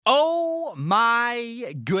Oh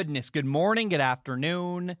my goodness. Good morning, good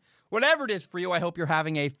afternoon. Whatever it is for you, I hope you're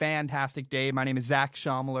having a fantastic day. My name is Zach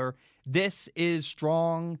Schomler. This is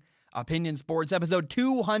Strong Opinion Sports, episode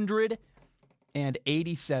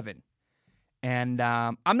 287. And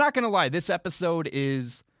I'm not going to lie, this episode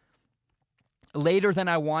is later than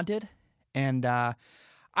I wanted. And I'm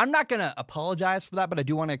not going to apologize for that, but I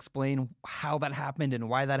do want to explain how that happened and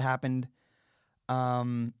why that happened.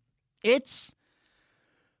 It's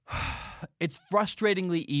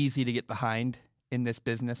frustratingly easy to get behind in this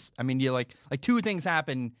business. I mean, you like two things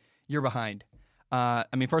happen, you're behind.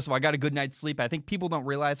 First of all, I got a good night's sleep. I think people don't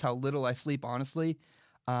realize how little I sleep, honestly.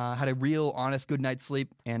 Had a real, honest, good night's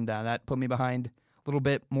sleep, and that put me behind a little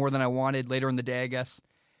bit more than I wanted later in the day, I guess.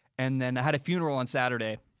 And then I had a funeral on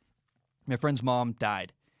Saturday. My friend's mom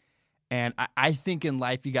died. And I think in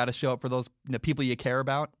life you got to show up for those people you care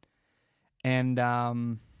about. And, I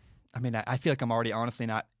feel like I'm already honestly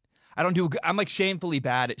not. I'm like shamefully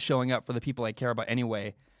bad at showing up for the people I care about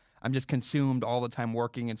anyway. I'm just consumed all the time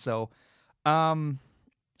working. And so I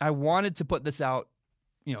wanted to put this out,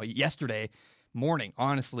 yesterday morning,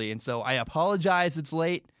 honestly. And so I apologize it's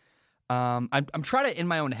late. I'm trying to, in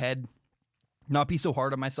my own head, not be so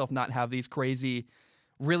hard on myself, not have these crazy,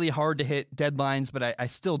 really hard to hit deadlines, but I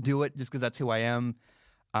still do it just because that's who I am.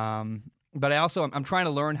 But I'm trying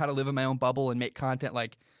to learn how to live in my own bubble and make content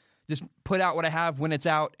like just put out what I have when it's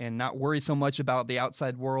out and not worry so much about the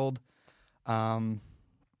outside world. I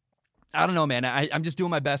don't know, man. I'm just doing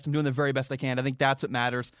my best. I'm doing the very best I can. I think that's what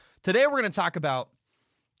matters. Today we're going to talk about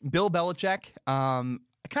Bill Belichick. Kind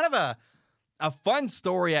of a fun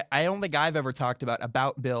story I don't think I've ever talked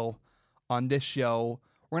about Bill on this show.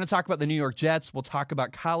 We're going to talk about the New York Jets. We'll talk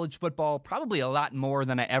about college football, probably a lot more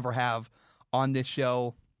than I ever have on this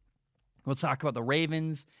show. We'll talk about the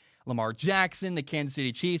Ravens, Lamar Jackson, the Kansas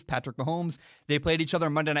City Chiefs, Patrick Mahomes. They played each other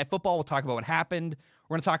on Monday Night Football. We'll talk about what happened.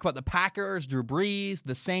 We're going to talk about the Packers, Drew Brees,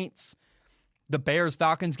 the Saints, the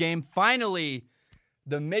Bears-Falcons game. Finally,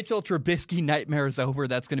 the Mitchell Trubisky nightmare is over.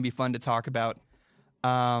 That's going to be fun to talk about.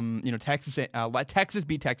 Texas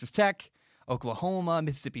beat Texas Tech, Oklahoma,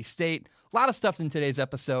 Mississippi State. A lot of stuff in today's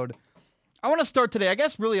episode. I want to start today. I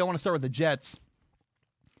want to start with the Jets.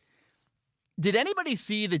 Did anybody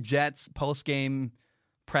see the Jets post-game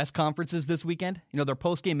press conferences this weekend? Their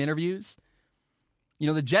post-game interviews.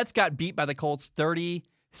 The Jets got beat by the Colts 36-7.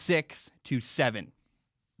 It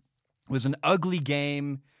was an ugly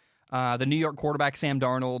game. The New York quarterback, Sam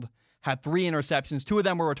Darnold, had 3 interceptions. 2 of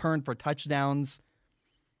them were returned for touchdowns.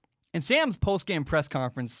 And Sam's post-game press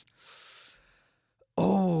conference,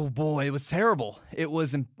 oh boy, it was terrible. It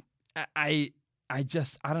was, I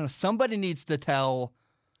don't know. Somebody needs to tell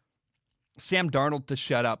Sam Darnold to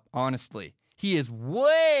shut up, honestly. He is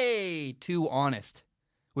way too honest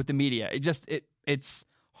with the media. It's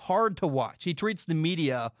hard to watch. He treats the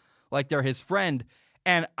media like they're his friend.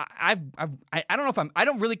 And I don't know I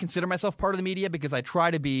don't really consider myself part of the media because I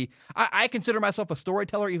try to be. I consider myself a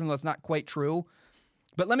storyteller, even though it's not quite true.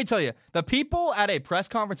 But let me tell you, the people at a press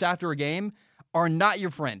conference after a game are not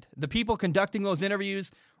your friend. The people conducting those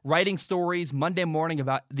interviews, writing stories Monday morning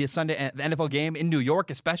about the NFL game in New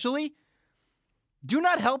York especially, do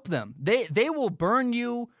not help them. They will burn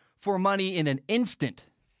you for money in an instant.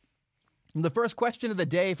 And the first question of the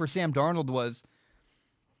day for Sam Darnold was,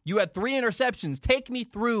 you had 3 interceptions. Take me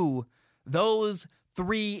through those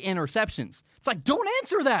 3 interceptions. It's like, don't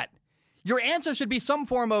answer that. Your answer should be some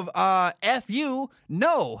form of, F you,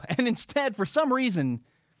 no. And instead, for some reason,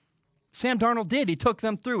 Sam Darnold did. He took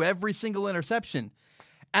them through every single interception.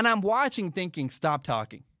 And I'm watching thinking, stop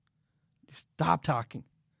talking. Stop talking.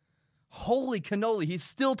 Holy cannoli, he's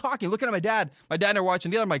still talking. Looking at my dad. My dad and I are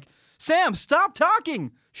watching together. I'm like, Sam, stop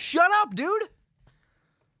talking. Shut up, dude.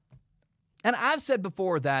 And I've said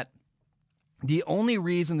before that the only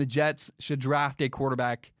reason the Jets should draft a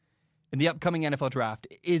quarterback in the upcoming NFL draft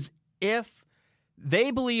is if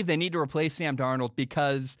they believe they need to replace Sam Darnold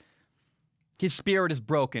because his spirit is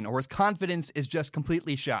broken or his confidence is just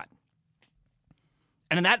completely shot.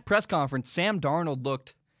 And in that press conference, Sam Darnold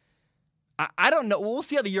looked, I don't know, we'll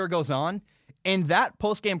see how the year goes on. In that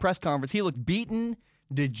post-game press conference, he looked beaten,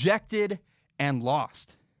 dejected, and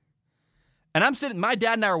lost. And my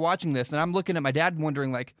dad and I are watching this, and I'm looking at my dad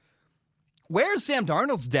wondering, like, where's Sam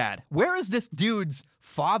Darnold's dad? Where is this dude's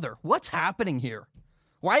father? What's happening here?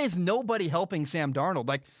 Why is nobody helping Sam Darnold?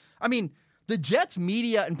 The Jets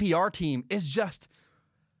media and PR team is just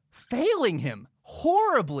failing him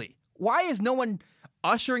horribly. Why is no one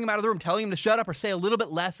ushering him out of the room, telling him to shut up or say a little bit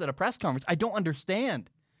less at a press conference? I don't understand.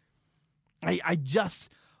 I just,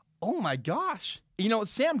 oh my gosh.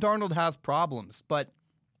 Sam Darnold has problems, but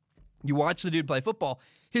you watch the dude play football,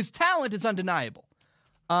 his talent is undeniable.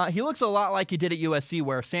 He looks a lot like he did at USC,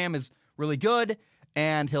 where Sam is really good,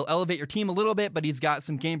 and he'll elevate your team a little bit, but he's got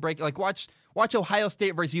some game break. Like, watch Ohio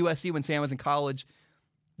State versus USC when Sam was in college.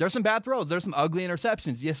 There's some bad throws. There's some ugly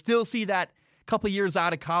interceptions. You still see that a couple years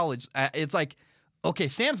out of college. It's like, okay,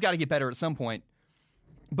 Sam's got to get better at some point.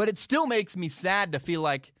 But it still makes me sad to feel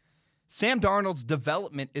like Sam Darnold's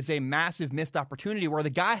development is a massive missed opportunity where the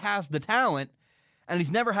guy has the talent, and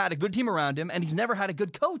he's never had a good team around him, and he's never had a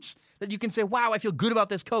good coach that you can say, wow, I feel good about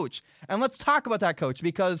this coach. And let's talk about that coach,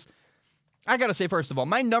 because I got to say, first of all,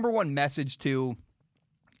 my number one message to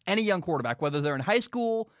any young quarterback, whether they're in high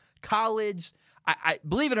school, college, I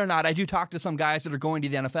believe it or not, I do talk to some guys that are going to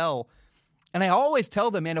the NFL, and I always tell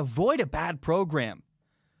them, man, avoid a bad program.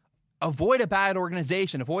 Avoid a bad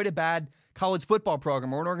organization. Avoid a bad college football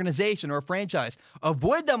program or an organization or a franchise.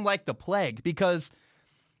 Avoid them like the plague, because,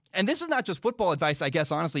 and this is not just football advice, I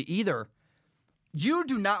guess, honestly, either. You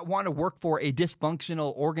do not want to work for a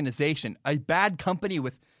dysfunctional organization, a bad company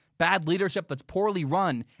with bad leadership that's poorly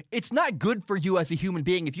run. It's not good for you as a human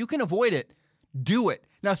being. If you can avoid it, do it.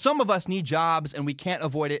 Now, some of us need jobs and we can't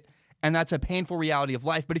avoid it, and that's a painful reality of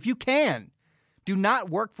life. But if you can, do not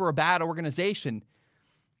work for a bad organization.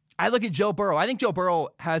 I look at Joe Burrow. I think Joe Burrow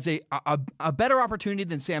has a better opportunity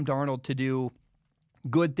than Sam Darnold to do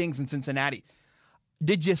good things in Cincinnati.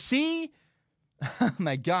 Did you see, oh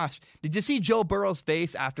my gosh, did you see Joe Burrow's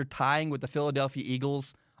face after tying with the Philadelphia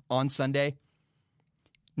Eagles on Sunday?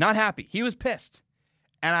 Not happy. He was pissed.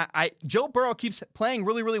 And Joe Burrow keeps playing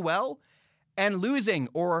really, really well and losing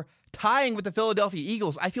or tying with the Philadelphia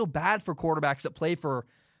Eagles. I feel bad for quarterbacks that play for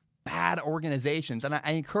bad organizations. And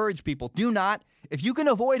I encourage people, do not, if you can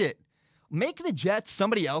avoid it, make the Jets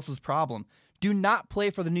somebody else's problem. Do not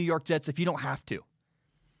play for the New York Jets if you don't have to.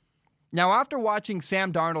 Now, after watching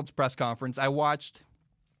Sam Darnold's press conference, I watched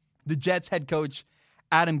the Jets head coach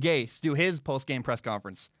Adam Gase do his post-game press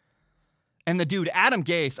conference. And the dude, Adam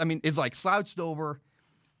Gase, I mean, is like slouched over.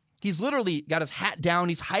 He's literally got his hat down.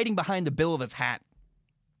 He's hiding behind the bill of his hat.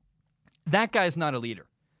 That guy's not a leader.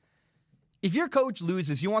 If your coach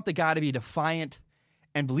loses, you want the guy to be defiant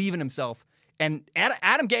and believe in himself. And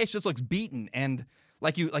Adam Gase just looks beaten and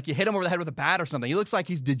like you hit him over the head with a bat or something. He looks like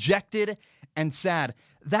he's dejected and sad.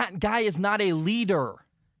 That guy is not a leader.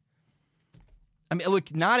 I mean,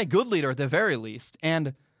 look, not a good leader at the very least.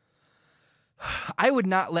 And I would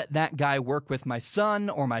not let that guy work with my son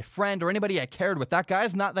or my friend or anybody I cared with. That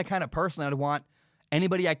guy's not the kind of person I'd want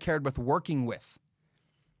anybody I cared with working with.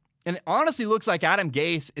 And it honestly looks like Adam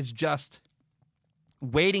Gase is just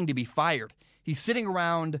waiting to be fired. He's sitting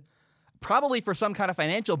around probably for some kind of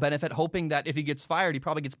financial benefit, hoping that if he gets fired, he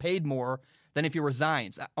probably gets paid more than if he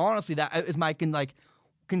resigns. Honestly, that is my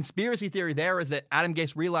conspiracy theory there, is that Adam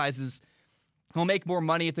Gase realizes he'll make more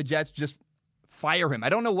money if the Jets just fire him. I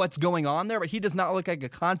don't know what's going on there, but he does not look like a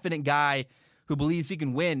confident guy who believes he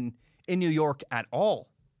can win in New York at all.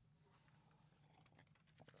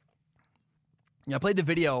 I played the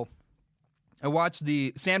video. I watched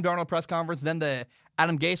the Sam Darnold press conference, then the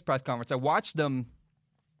Adam Gase press conference. I watched them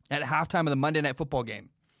at halftime of the Monday Night Football game.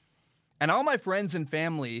 And all my friends and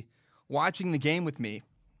family watching the game with me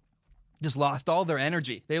just lost all their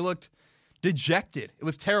energy. They looked dejected. It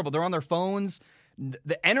was terrible. They're on their phones.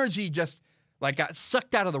 The energy just got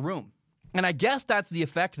sucked out of the room. And I guess that's the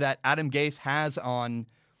effect that Adam Gase has on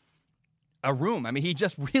a room. I mean, he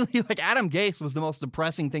just really, Adam Gase was the most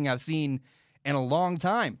depressing thing I've seen in a long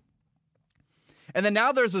time. And then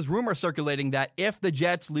now there's this rumor circulating that if the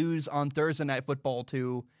Jets lose on Thursday Night Football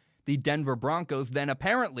to the Denver Broncos, then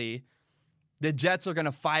apparently the Jets are going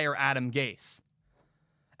to fire Adam Gase.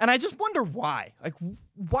 And I just wonder why.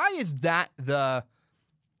 Why is that the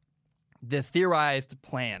theorized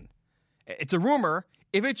plan? It's a rumor.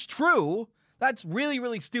 If it's true, that's really,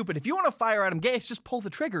 really stupid. If you want to fire Adam Gase, just pull the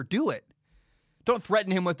trigger. Do it. Don't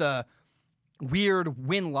threaten him with a weird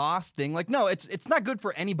win-loss thing. No, it's not good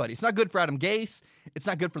for anybody. It's not good for Adam Gase. It's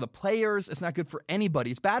not good for the players. It's not good for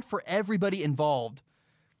anybody. It's bad for everybody involved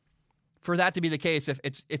for that to be the case.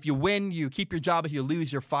 If you win, you keep your job. If you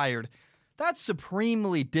lose, you're fired. That's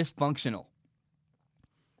supremely dysfunctional.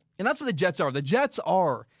 And that's what the Jets are. The Jets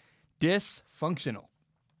are dysfunctional.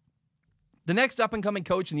 The next up-and-coming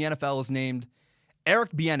coach in the NFL is named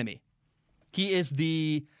Eric Bieniemy. He is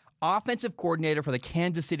the offensive coordinator for the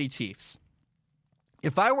Kansas City Chiefs.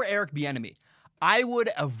 If I were Eric Bieniemy, I would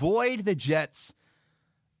avoid the Jets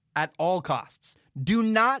at all costs. Do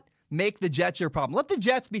not make the Jets your problem. Let the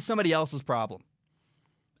Jets be somebody else's problem.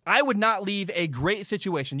 I would not leave a great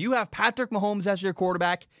situation. You have Patrick Mahomes as your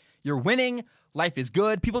quarterback. You're winning. Life is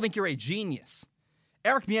good. People think you're a genius.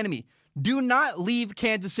 Eric Bieniemy, do not leave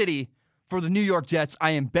Kansas City for the New York Jets,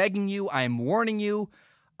 I am begging you, I am warning you.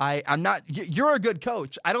 I'm not. You're a good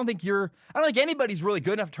coach. I don't think anybody's really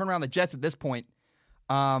good enough to turn around the Jets at this point.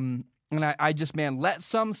 And I just, man, let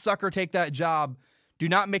some sucker take that job. Do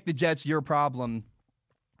not make the Jets your problem.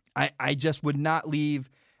 I just would not leave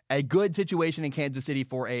a good situation in Kansas City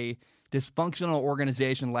for a dysfunctional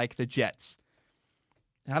organization like the Jets.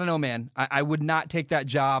 I don't know, man. I would not take that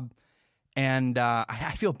job. And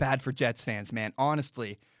I feel bad for Jets fans, man.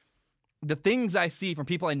 Honestly, the things I see from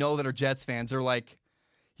people I know that are Jets fans are like,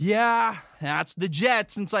 yeah, that's the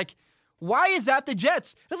Jets. And it's like, why is that the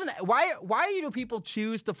Jets? Why do people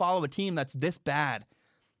choose to follow a team that's this bad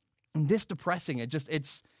and this depressing? I just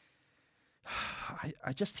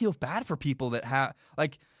feel bad for people that have,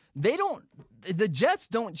 like, the Jets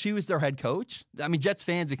don't choose their head coach. I mean, Jets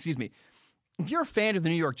fans, excuse me. If you're a fan of the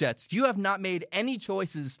New York Jets, you have not made any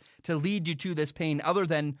choices to lead you to this pain other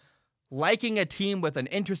than liking a team with an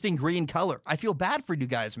interesting green color. I feel bad for you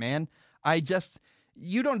guys, man.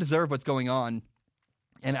 You don't deserve what's going on.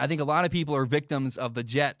 And I think a lot of people are victims of the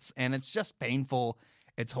Jets, and it's just painful.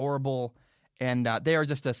 It's horrible. And they are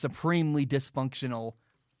just a supremely dysfunctional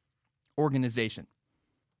organization.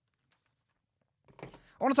 I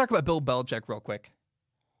want to talk about Bill Belichick real quick.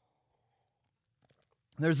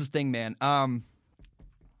 There's this thing, man.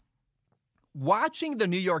 Watching the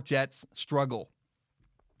New York Jets struggle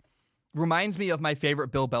reminds me of my favorite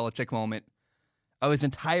Bill Belichick moment of his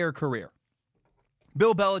entire career.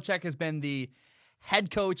 Bill Belichick has been the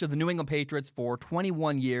head coach of the New England Patriots for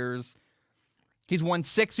 21 years. He's won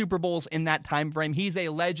 6 Super Bowls in that time frame. He's a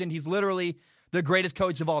legend. He's literally the greatest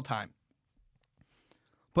coach of all time.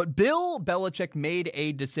 But Bill Belichick made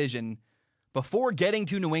a decision before getting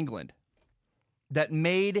to New England that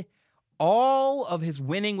made all of his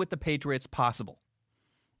winning with the Patriots possible.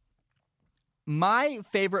 My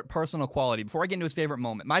favorite personal quality, before I get into his favorite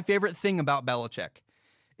moment, my favorite thing about Belichick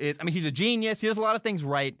is, he's a genius. He does a lot of things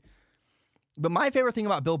right. But my favorite thing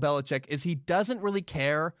about Bill Belichick is he doesn't really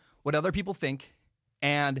care what other people think,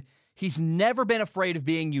 and he's never been afraid of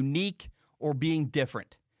being unique or being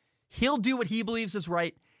different. He'll do what he believes is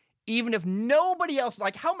right, even if nobody else,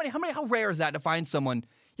 like how rare is that to find someone?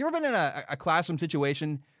 You ever been in a classroom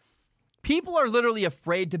situation? People are literally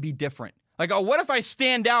afraid to be different. Like, oh, what if I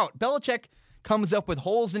stand out? Belichick comes up with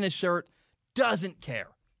holes in his shirt, doesn't care,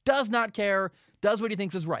 does not care, does what he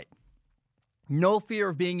thinks is right. No fear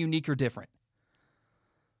of being unique or different.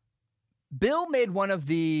 Bill made a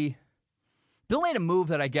move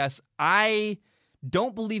that I guess I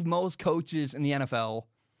don't believe most coaches in the NFL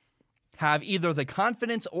have either the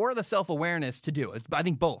confidence or the self-awareness to do. I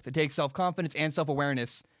think both. It takes self-confidence and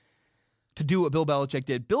self-awareness to do what Bill Belichick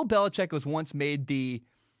did. Bill Belichick was once made the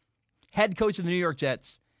head coach of the New York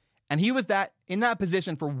Jets, and he was in that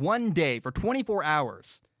position for one day, for 24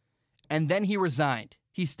 hours, and then he resigned.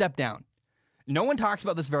 He stepped down. No one talks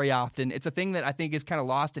about this very often. It's a thing that I think is kind of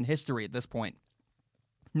lost in history at this point.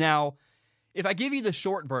 Now, if I give you the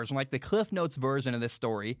short version, like the Cliff Notes version of this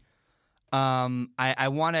story, I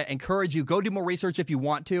want to encourage you, go do more research if you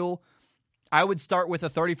want to. I would start with a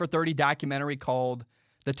 30 for 30 documentary called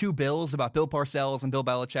The Two Bills about Bill Parcells and Bill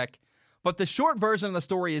Belichick. But the short version of the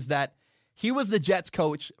story is that he was the Jets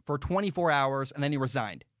coach for 24 hours and then he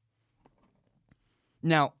resigned.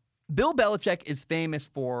 Now, Bill Belichick is famous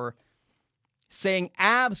for saying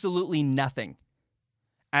absolutely nothing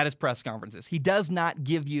at his press conferences. He does not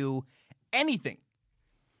give you anything.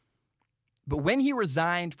 But when he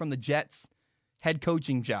resigned from the Jets head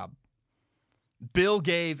coaching job, Bill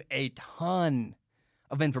gave a ton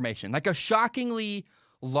of information, like a shockingly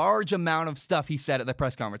large amount of stuff he said at the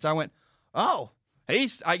press conference. I went, oh,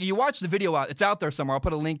 you watch the video out. It's out there somewhere. I'll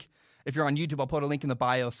put a link. If you're on YouTube, I'll put a link in the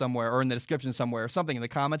bio somewhere or in the description somewhere or something in the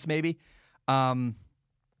comments maybe.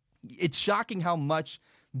 It's shocking how much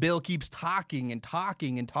Bill keeps talking and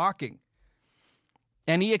talking and talking.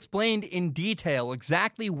 And he explained in detail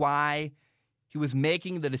exactly why he was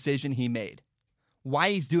making the decision he made,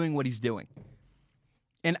 why he's doing what he's doing.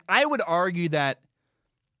 And I would argue that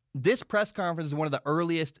this press conference is one of the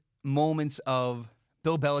earliest moments of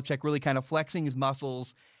Bill Belichick really kind of flexing his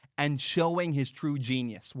muscles and showing his true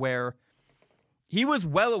genius, where he was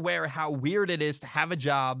well aware how weird it is to have a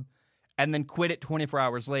job and then quit it 24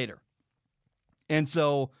 hours later. And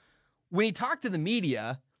so when he talked to the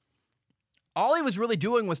media, all he was really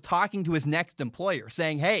doing was talking to his next employer,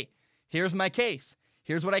 saying, hey, here's my case.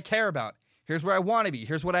 Here's what I care about. Here's where I want to be.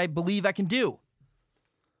 Here's what I believe I can do.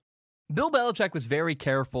 Bill Belichick was very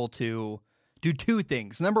careful to do two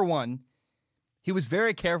things. Number one, he was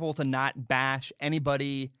very careful to not bash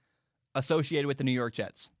anybody associated with the New York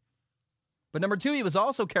Jets. But number two, he was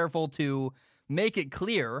also careful to make it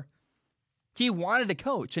clear He wanted to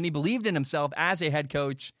coach, and he believed in himself as a head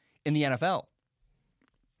coach in the NFL.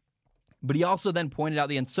 But he also then pointed out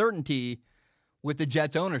the uncertainty with the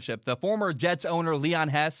Jets ownership. The former Jets owner, Leon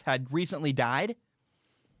Hess, had recently died,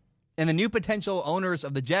 and the new potential owners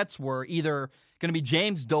of the Jets were either going to be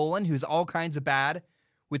James Dolan, who's all kinds of bad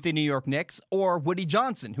with the New York Knicks, or Woody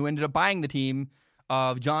Johnson, who ended up buying the team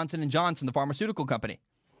of Johnson & Johnson, the pharmaceutical company.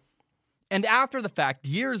 And after the fact,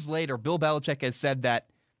 years later, Bill Belichick has said that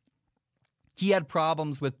he had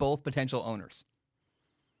problems with both potential owners.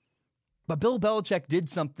 But Bill Belichick did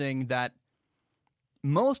something that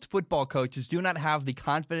most football coaches do not have the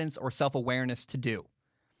confidence or self-awareness to do.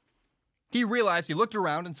 He realized, he looked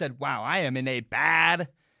around and said, wow, I am in a bad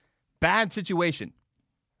situation.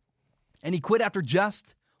 And he quit after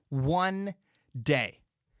just one day.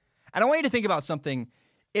 And I want you to think about something.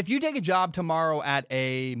 If you take a job tomorrow at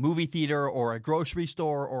a movie theater or a grocery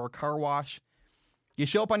store or a car wash, you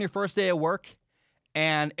show up on your first day of work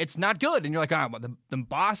and it's not good. And you're like, the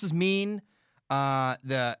boss is mean.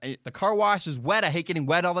 The car wash is wet. I hate getting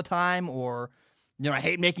wet all the time. Or, I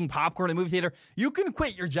hate making popcorn in a movie theater. You can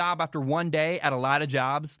quit your job after one day at a lot of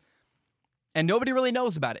jobs, and nobody really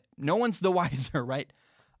knows about it. No one's the wiser, right?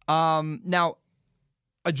 Now,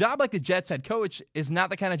 a job like the Jets head coach is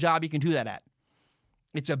not the kind of job you can do that at.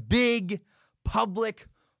 It's a big, public,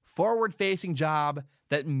 forward-facing job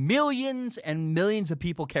that millions and millions of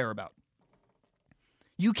people care about.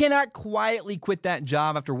 You cannot quietly quit that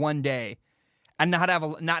job after one day and not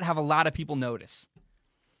have a lot of people notice.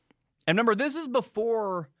 And remember, this is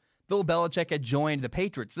before Bill Belichick had joined the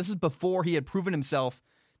Patriots. This is before he had proven himself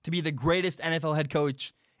to be the greatest NFL head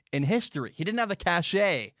coach in history. He didn't have the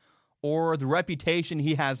cachet or the reputation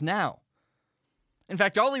he has now. In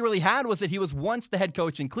fact, all he really had was that he was once the head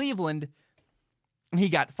coach in Cleveland, and he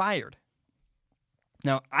got fired.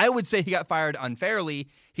 Now, I would say he got fired unfairly.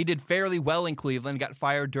 He did fairly well in Cleveland, got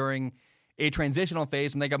fired during a transitional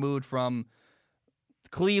phase when they got moved from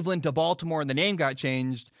Cleveland to Baltimore and the name got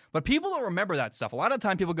changed. But people don't remember that stuff. A lot of the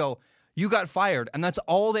time people go, you got fired, and that's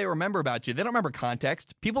all they remember about you. They don't remember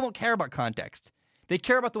context. People don't care about context. They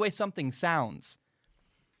care about the way something sounds.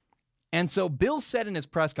 And so Bill said in his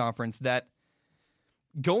press conference that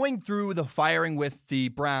going through the firing with the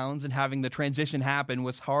Browns and having the transition happen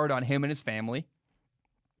was hard on him and his family.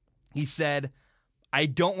 He said, I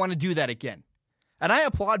don't want to do that again. And I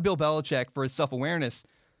applaud Bill Belichick for his self-awareness.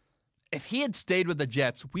 If he had stayed with the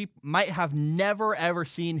Jets, we might have never, ever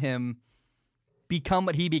seen him become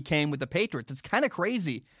what he became with the Patriots. It's kind of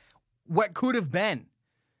crazy what could have been.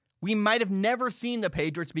 We might have never seen the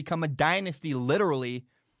Patriots become a dynasty, literally,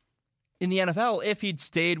 in the NFL if he'd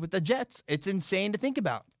stayed with the Jets. It's insane to think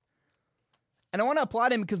about. And I want to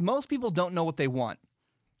applaud him because most people don't know what they want,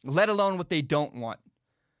 let alone what they don't want.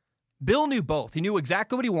 Bill knew both. He knew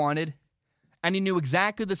exactly what he wanted, and he knew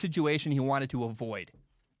exactly the situation he wanted to avoid.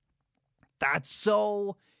 That's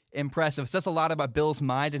so impressive. It says a lot about Bill's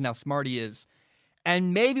mind and how smart he is.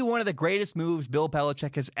 And maybe one of the greatest moves Bill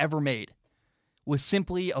Belichick has ever made was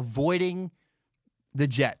simply avoiding the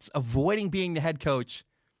Jets. Avoiding being the head coach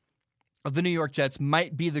of the New York Jets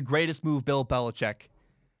might be the greatest move Bill Belichick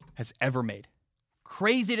has ever made.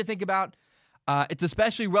 Crazy to think about. It's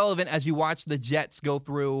especially relevant as you watch the Jets go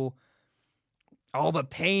through all the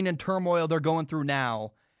pain and turmoil they're going through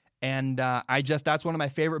now. And that's one of my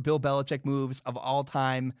favorite Bill Belichick moves of all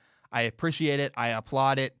time. I appreciate it. I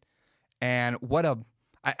applaud it. And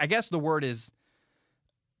I guess the word is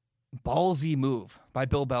ballsy move by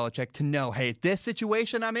Bill Belichick to know, hey, this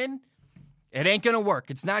situation I'm in, it ain't going to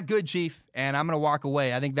work. It's not good, Chief, and I'm going to walk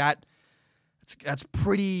away. I think that's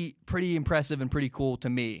pretty impressive and pretty cool to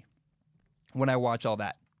me when I watch all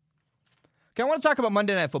that. Okay, I want to talk about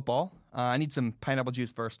Monday Night Football. I need some pineapple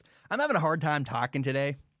juice first. I'm having a hard time talking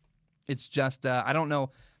today. It's just, I don't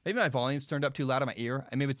know. Maybe my volume's turned up too loud in my ear.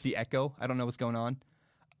 Maybe it's the echo. I don't know what's going on.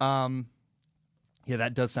 Yeah,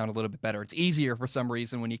 that does sound a little bit better. It's easier for some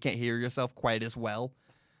reason when you can't hear yourself quite as well.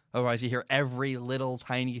 Otherwise, you hear every little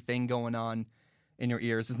tiny thing going on in your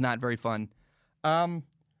ears. It's not very fun. On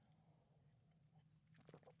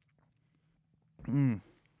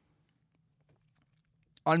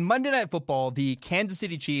Monday Night Football, the Kansas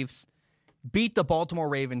City Chiefs beat the Baltimore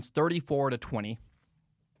Ravens 34-20.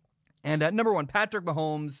 And at number one, Patrick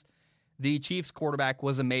Mahomes, the Chiefs quarterback,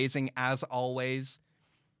 was amazing as always.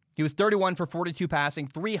 He was 31 for 42 passing,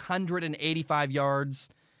 385 yards,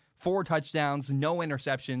 4 touchdowns, no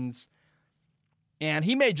interceptions. And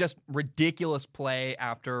he made just ridiculous play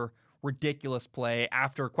after ridiculous play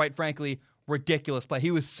after, quite frankly, ridiculous play.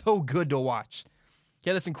 He was so good to watch. He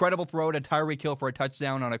had this incredible throw to Tyreek Hill for a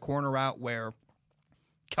touchdown on a corner route where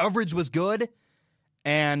coverage was good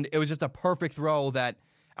And it was just a perfect throw that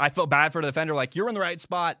I felt bad for the defender. Like, you're in the right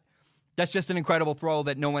spot. That's just an incredible throw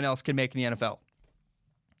that no one else can make in the NFL.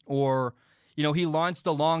 Or, he launched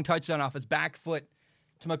a long touchdown off his back foot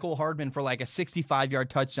to Mecole Hardman for like a 65-yard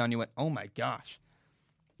touchdown. You went, oh my gosh,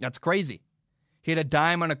 that's crazy. He had a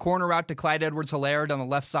dime on a corner route to Clyde Edwards-Helaire on the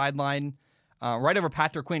left sideline, right over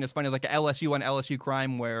Patrick Queen. It's funny, like an LSU on LSU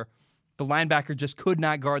crime where the linebacker just could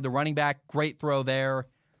not guard the running back. Great throw there.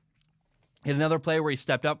 He had another play where he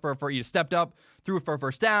stepped up threw for a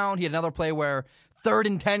first down. He had another play where 3rd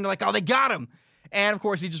and 10, like, oh, they got him. And, of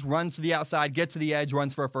course, he just runs to the outside, gets to the edge,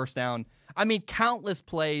 runs for a first down. I mean, countless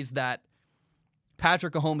plays that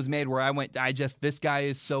Patrick Mahomes made where this guy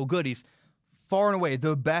is so good. He's far and away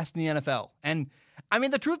the best in the NFL. And, I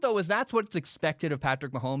mean, the truth, though, is that's what's expected of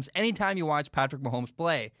Patrick Mahomes. Anytime you watch Patrick Mahomes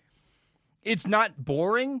play, it's not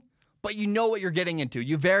boring, but you know what you're getting into.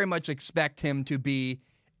 You very much expect him to be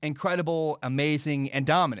incredible, amazing, and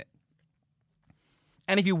dominant.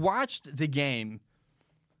 And if you watched the game,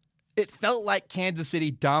 it felt like Kansas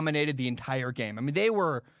City dominated the entire game. I mean, they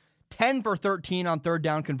were 10 for 13 on third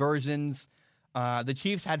down conversions. The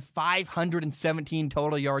Chiefs had 517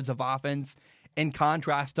 total yards of offense, in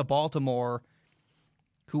contrast to Baltimore,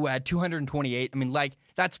 who had 228. I mean, like,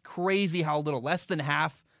 that's crazy how little, less than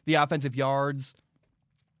half the offensive yards.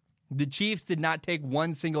 The Chiefs did not take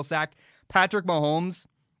one single sack. Patrick Mahomes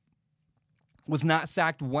was not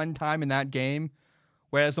sacked one time in that game,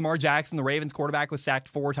 whereas Lamar Jackson, the Ravens quarterback, was sacked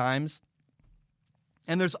 4 times.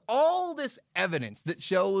 And there's all this evidence that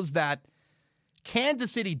shows that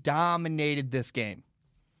Kansas City dominated this game.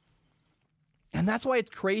 And that's why it's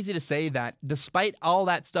crazy to say that despite all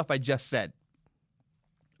that stuff I just said,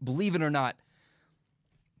 believe it or not,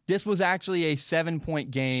 this was actually a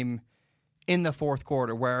 7-point game in the fourth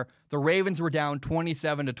quarter where the Ravens were down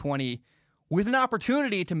 27-20 with an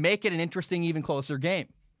opportunity to make it an interesting, even closer game.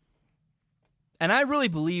 And I really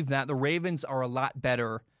believe that the Ravens are a lot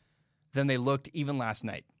better than they looked even last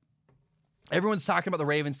night. Everyone's talking about the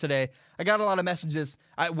Ravens today. I got a lot of messages.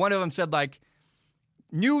 One of them said, like,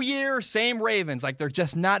 new year, same Ravens. Like, they're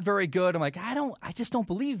just not very good. I'm like, I just don't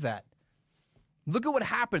believe that. Look at what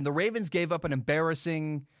happened. The Ravens gave up an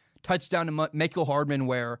embarrassing touchdown to Mecole Hardman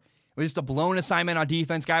where it was just a blown assignment on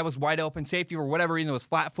defense. Guy was wide open. Safety, for whatever reason, was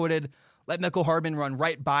flat-footed. Let Mecole Hardman run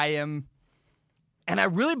right by him. And I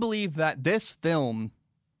really believe that this film,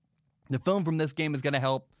 the film from this game, is going to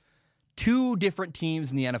help 2 different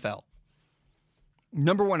teams in the NFL.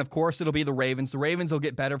 Number one, of course, it'll be the Ravens. The Ravens will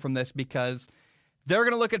get better from this because they're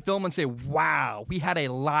going to look at film and say, wow, we had a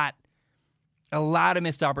lot of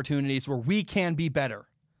missed opportunities where we can be better.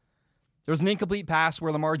 There was an incomplete pass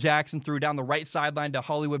where Lamar Jackson threw down the right sideline to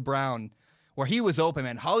Hollywood Brown, where he was open,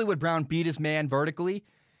 man. Hollywood Brown beat his man vertically,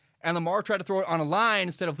 and Lamar tried to throw it on a line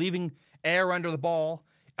instead of leaving air under the ball.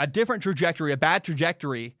 A different trajectory, a bad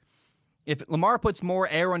trajectory. If Lamar puts more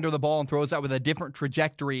air under the ball and throws that with a different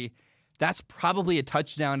trajectory, that's probably a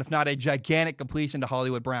touchdown, if not a gigantic completion to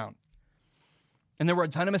Hollywood Brown. And there were a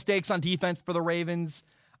ton of mistakes on defense for the Ravens.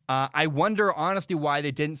 I wonder, honestly, why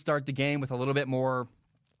they didn't start the game with a little bit more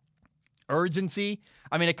urgency.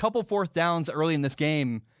 I mean, a couple fourth downs early in this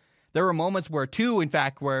game, there were moments where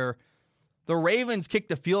the Ravens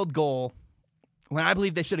kicked a field goal when I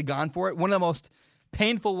believe they should have gone for it. One of the most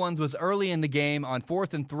painful ones was early in the game on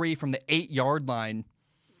 4th and 3 from the 8-yard line.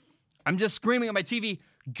 I'm just screaming at my TV,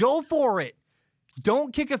 go for it.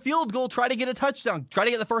 Don't kick a field goal. Try to get a touchdown. Try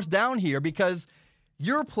to get the first down here because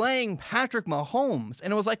you're playing Patrick Mahomes.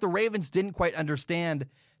 And it was like the Ravens didn't quite understand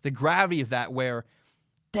the gravity of that, where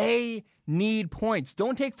they need points.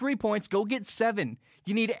 Don't take 3 points. Go get 7.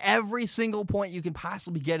 You need every single point you can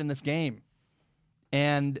possibly get in this game.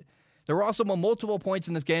 And there were also multiple points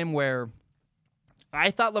in this game where I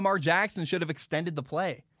thought Lamar Jackson should have extended the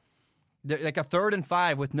play. Like a 3rd and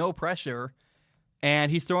 5 with no pressure,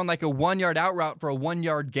 and he's throwing like a 1-yard out route for a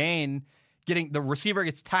 1-yard gain. The receiver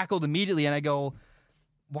gets tackled immediately, and I go,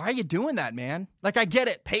 why are you doing that, man? Like, I get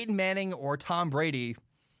it. Peyton Manning or Tom Brady,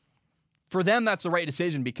 for them, that's the right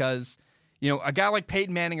decision because, a guy like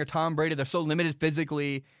Peyton Manning or Tom Brady, they're so limited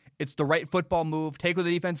physically. It's the right football move. Take what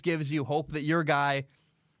the defense gives you. Hope that your guy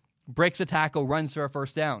breaks a tackle, runs for a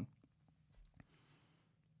first down.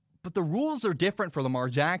 But the rules are different for Lamar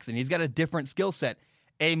Jackson. He's got a different skill set,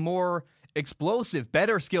 a more explosive,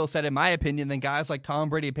 better skill set, in my opinion, than guys like Tom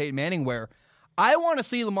Brady and Peyton Manning, where I want to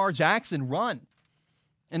see Lamar Jackson run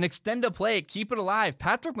and extend a play, keep it alive.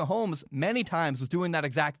 Patrick Mahomes many times was doing that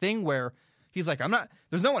exact thing where he's like,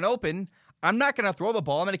 there's no one open. I'm not going to throw the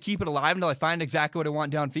ball. I'm going to keep it alive until I find exactly what I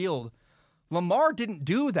want downfield. Lamar didn't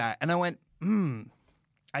do that. And I went,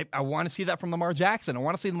 I want to see that from Lamar Jackson. I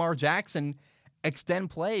want to see Lamar Jackson extend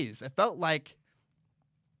plays. It felt like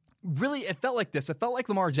this. It felt like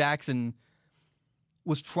Lamar Jackson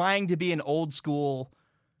was trying to be an old school,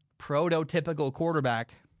 prototypical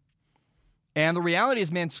quarterback. And the reality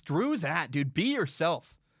is, man, screw that, dude. Be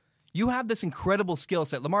yourself. You have this incredible skill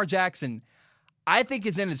set. Lamar Jackson, I think,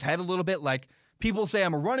 is in his head a little bit. Like, people say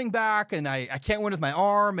I'm a running back and I can't win with my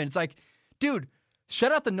arm. And it's like, dude,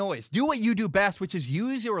 shut out the noise. Do what you do best, which is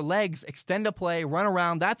use your legs, extend a play, run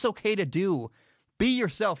around. That's okay to do. Be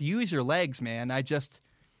yourself. Use your legs, man. I just,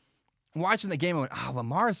 watching the game, I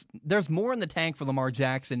went, there's more in the tank for Lamar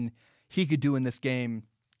Jackson he could do in this game.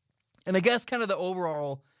 And I guess kind of the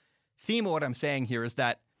overall theme of what I'm saying here is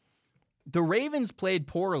that the Ravens played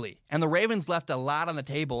poorly, and the Ravens left a lot on the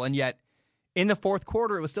table, and yet in the fourth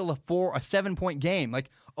quarter, it was still a 7-point game, like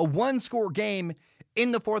a 1-score game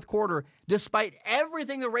in the fourth quarter, despite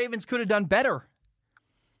everything the Ravens could have done better.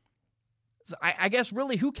 So I guess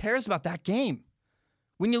really, who cares about that game?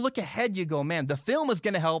 When you look ahead, you go, man, the film is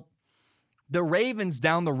going to help the Ravens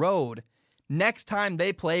down the road next time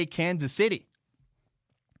they play Kansas City.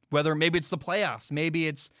 Whether maybe it's the playoffs, maybe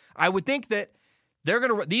it's, I would think that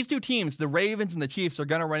these two teams, the Ravens and the Chiefs, are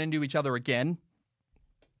going to run into each other again.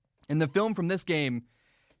 And the film from this game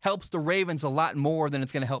helps the Ravens a lot more than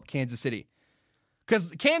it's going to help Kansas City.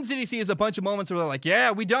 Because Kansas City sees a bunch of moments where they're like,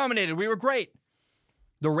 yeah, we dominated, we were great.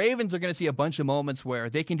 The Ravens are going to see a bunch of moments where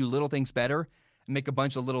they can do little things better and make a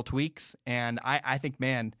bunch of little tweaks. And I think,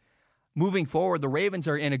 man, moving forward, the Ravens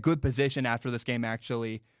are in a good position after this game,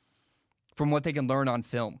 actually, from what they can learn on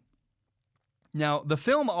film. Now, the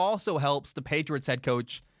film also helps the Patriots head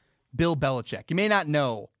coach, Bill Belichick. You may not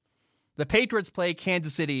know, the Patriots play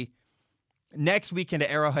Kansas City next weekend at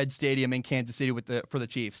Arrowhead Stadium in Kansas City for the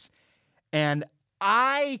Chiefs. And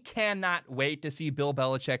I cannot wait to see Bill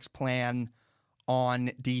Belichick's plan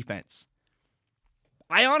on defense.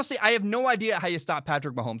 I have no idea how you stop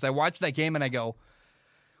Patrick Mahomes. I watched that game and I go,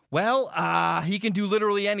 well, he can do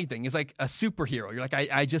literally anything. He's like a superhero. You're like,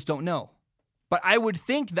 I just don't know. But I would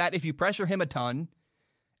think that if you pressure him a ton,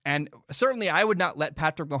 and certainly I would not let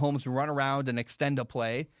Patrick Mahomes run around and extend a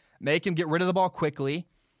play, make him get rid of the ball quickly,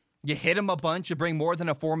 you hit him a bunch, you bring more than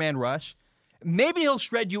a 4-man rush. Maybe he'll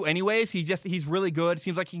shred you anyways. He's really good.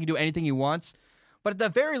 Seems like he can do anything he wants. But at the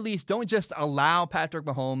very least, don't just allow Patrick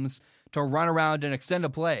Mahomes to run around and extend a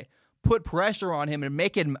play. Put pressure on him and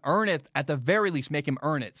make him earn it. At the very least, make him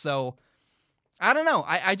earn it. So, I don't know.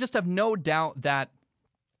 I just have no doubt that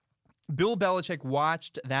Bill Belichick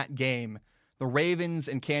watched that game, the Ravens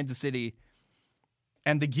and Kansas City,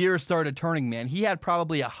 and the gears started turning, man. He had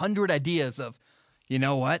probably 100 ideas of, you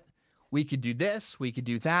know what? We could do this, we could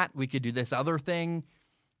do that, we could do this other thing,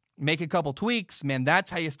 make a couple tweaks. Man,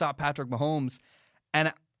 that's how you stop Patrick Mahomes.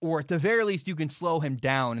 Or at the very least, you can slow him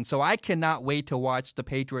down. And so I cannot wait to watch the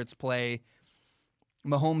Patriots play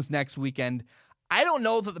Mahomes next weekend. I don't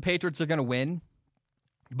know that the Patriots are going to win,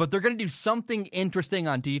 but they're going to do something interesting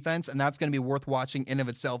on defense, and that's going to be worth watching in of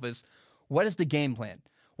itself. Is what is the game plan?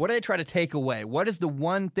 What do they try to take away? What is the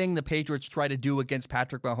one thing the Patriots try to do against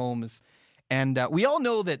Patrick Mahomes? And we all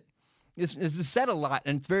know that this is said a lot,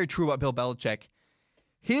 and it's very true about Bill Belichick.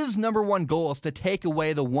 His number one goal is to take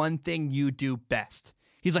away the one thing you do best.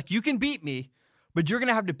 He's like, you can beat me, but you're going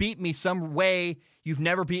to have to beat me some way you've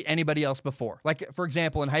never beat anybody else before. Like, for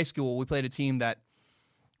example, in high school, we played a team that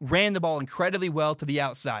ran the ball incredibly well to the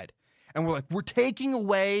outside. And we're like, we're taking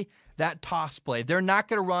away that toss play. They're not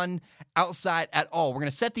going to run outside at all. We're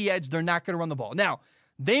going to set the edge. They're not going to run the ball. Now,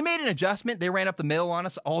 they made an adjustment. They ran up the middle on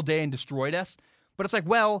us all day and destroyed us. But it's like,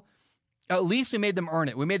 well, at least we made them earn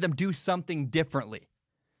it. We made them do something differently.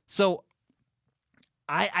 So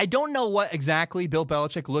I don't know what exactly Bill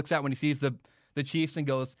Belichick looks at when he sees the Chiefs and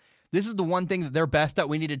goes, this is the one thing that they're best at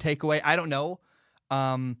we need to take away. I don't know.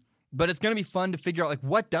 But it's going to be fun to figure out, like,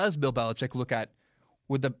 what does Bill Belichick look at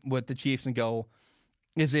with the Chiefs and go,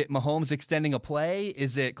 is it Mahomes extending a play?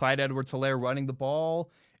 Is it Clyde Edwards-Helaire running the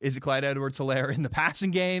ball? Is it Clyde Edwards-Helaire in the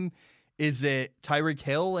passing game? Is it Tyreek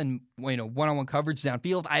Hill and one-on-one coverage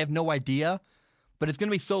downfield? I have no idea. But it's going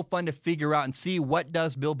to be so fun to figure out and see what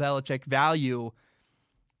does Bill Belichick value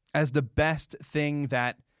as the best thing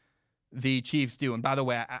that the Chiefs do. And by the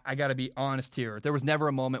way, I got to be honest here. There was never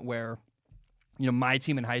a moment where my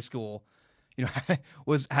team in high school,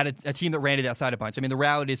 had a team that ran to the outside a bunch. I mean, the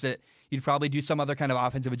reality is that you'd probably do some other kind of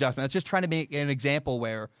offensive adjustment. That's just trying to make an example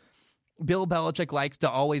where Bill Belichick likes to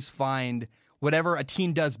always find whatever a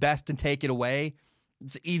team does best and take it away.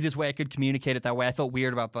 It's the easiest way I could communicate it that way. I felt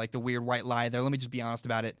weird about the weird white lie there. Let me just be honest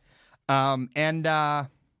about it. I'm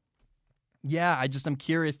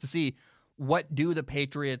curious to see what do the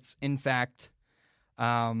Patriots, in fact,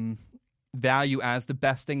 value as the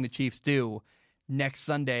best thing the Chiefs do next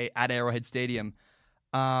Sunday at Arrowhead Stadium.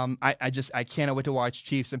 I cannot wait to watch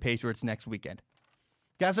Chiefs and Patriots next weekend.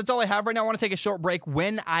 Guys, that's all I have right now. I want to take a short break.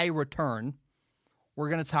 When I return, we're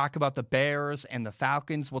going to talk about the Bears and the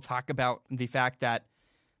Falcons. We'll talk about the fact that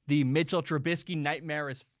the Mitchell Trubisky nightmare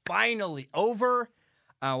is finally over.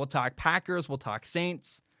 We'll talk Packers. We'll talk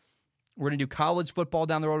Saints. We're going to do college football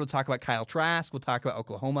down the road. We'll talk about Kyle Trask. We'll talk about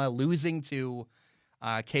Oklahoma losing to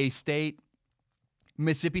K-State.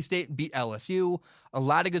 Mississippi State beat LSU. A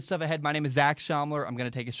lot of good stuff ahead. My name is Zach Schaumler. I'm going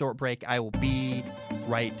to take a short break. I will be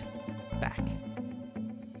right back.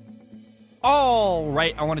 All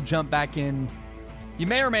right, I want to jump back in. You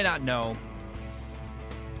may or may not know,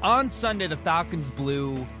 on Sunday, the Falcons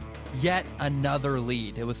blew yet another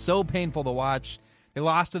lead. It was so painful to watch. They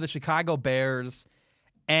lost to the Chicago Bears,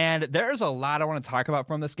 and there's a lot I want to talk about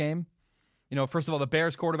from this game. You know, first of all, the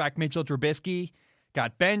Bears quarterback Mitchell Trubisky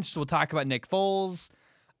got benched. We'll talk about Nick Foles.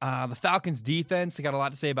 The Falcons defense, I got a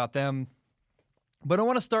lot to say about them. But I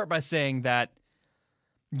want to start by saying that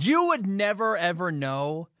you would never, ever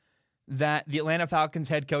know that the Atlanta Falcons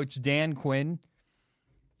head coach, Dan Quinn,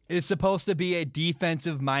 is supposed to be a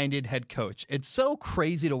defensive-minded head coach. It's so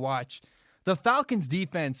crazy to watch. The Falcons'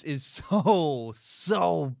 defense is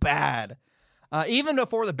so bad. Even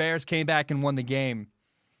before the Bears came back and won the game,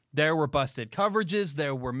 there were busted coverages,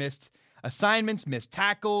 there were missed assignments, missed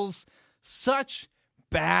tackles, such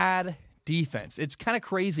bad defense. It's kind of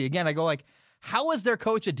crazy. Again, I go like, how is their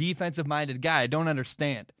coach a defensive-minded guy? I don't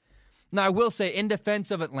understand. Now, I will say, in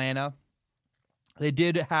defense of Atlanta, they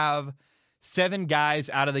did have 7 guys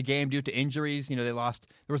out of the game due to injuries. You know, they lost.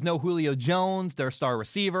 There was no Julio Jones, their star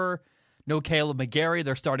receiver, no Caleb McGarry,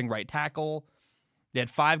 their starting right tackle. They had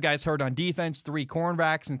 5 guys hurt on defense, 3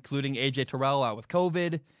 cornerbacks, including A.J. Terrell out with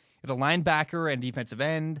COVID, and a linebacker and defensive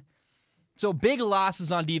end. So big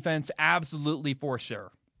losses on defense, absolutely for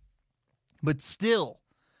sure. But still,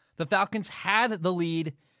 the Falcons had the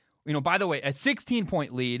lead. You know, by the way, a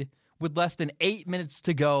 16-point lead with less than 8 minutes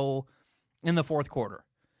to go in the fourth quarter.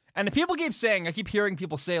 And the people keep saying, I keep hearing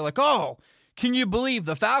people say like, oh, can you believe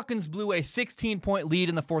the Falcons blew a 16-point lead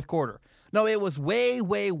in the fourth quarter? No, it was way,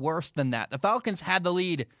 way worse than that. The Falcons had the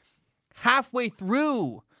lead halfway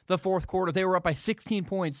through the fourth quarter. They were up by 16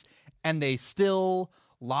 points, and they still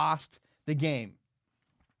lost the game.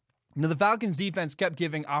 Now, the Falcons defense kept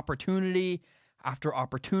giving opportunity after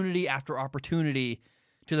opportunity after opportunity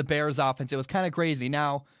to the Bears offense. It was kind of crazy.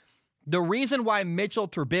 Now, the reason why Mitchell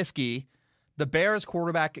Trubisky, the Bears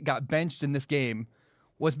quarterback, got benched in this game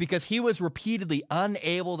was because he was repeatedly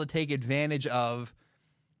unable to take advantage of,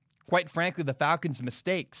 quite frankly, the Falcons'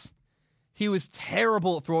 mistakes. He was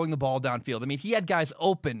terrible at throwing the ball downfield. I mean, he had guys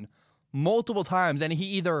open multiple times, and he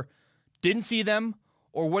either didn't see them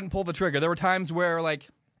or wouldn't pull the trigger. There were times where, like,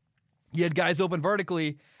 he had guys open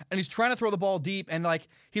vertically, and he's trying to throw the ball deep, and, like,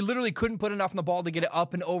 he literally couldn't put enough on the ball to get it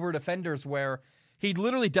up and over defenders, where he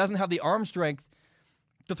literally doesn't have the arm strength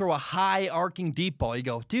to throw a high arcing deep ball. You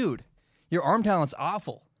go, dude, your arm talent's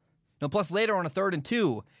awful. Now, plus later on a 3rd and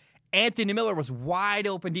 2, Anthony Miller was wide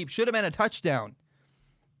open deep. Should have been a touchdown.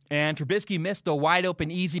 And Trubisky missed a wide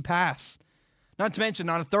open easy pass. Not to mention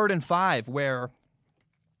on a 3rd and 5 where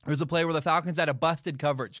there was a play where the Falcons had a busted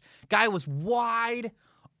coverage. Guy was wide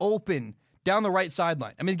open down the right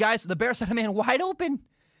sideline. I mean, guys, the Bears had a man wide open.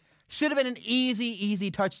 Should have been an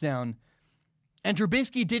easy touchdown. And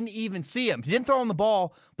Trubisky didn't even see him. He didn't throw him the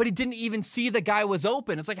ball, but he didn't even see the guy was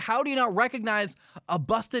open. It's like, how do you not recognize a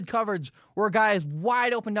busted coverage where a guy is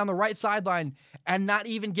wide open down the right sideline and not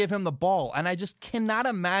even give him the ball? And I just cannot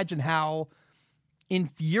imagine how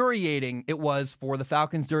infuriating it was for the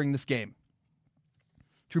Falcons during this game.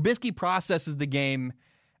 Trubisky processes the game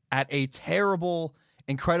at a terrible,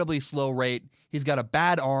 incredibly slow rate. He's got a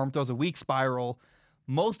bad arm, throws a weak spiral.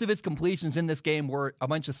 Most of his completions in this game were a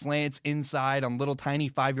bunch of slants inside on little tiny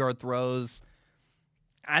 5-yard throws.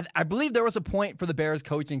 I believe there was a point for the Bears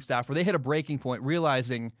coaching staff where they hit a breaking point,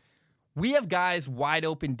 realizing we have guys wide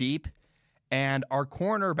open deep, and our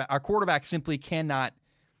quarterback simply cannot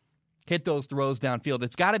hit those throws downfield.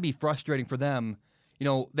 It's got to be frustrating for them. You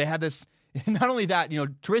know, they had this. Not only that, you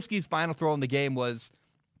know, Trubisky's final throw in the game was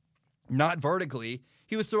not vertically.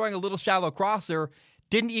 He was throwing a little shallow crosser.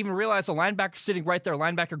 Didn't even realize the linebacker sitting right there.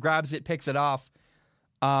 Linebacker grabs it, picks it off.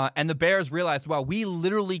 And the Bears realized, wow, we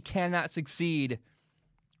literally cannot succeed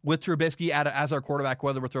with Trubisky as our quarterback,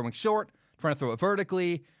 whether we're throwing short, trying to throw it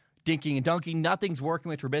vertically, dinking and dunking. Nothing's working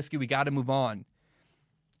with Trubisky. We got to move on.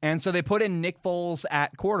 And so they put in Nick Foles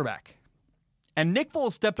at quarterback. And Nick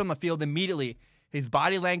Foles stepped on the field immediately. His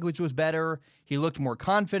body language was better. He looked more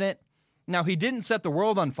confident. Now, he didn't set the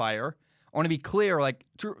world on fire. I want to be clear, like,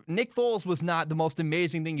 Nick Foles was not the most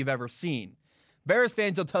amazing thing you've ever seen. Bears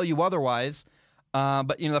fans will tell you otherwise.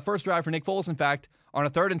 But, the first drive for Nick Foles, in fact, on a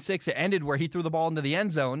 3rd and 6, it ended where he threw the ball into the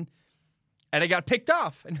end zone, and it got picked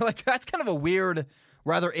off. And you're like, that's kind of a weird,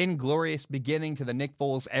 rather inglorious beginning to the Nick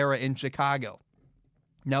Foles era in Chicago.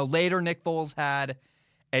 Now, later, Nick Foles had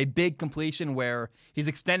a big completion where he's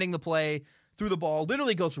extending the play, threw the ball,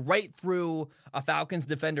 literally goes right through a Falcons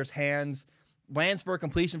defender's hands, lands for a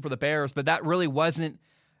completion for the Bears, but that really wasn't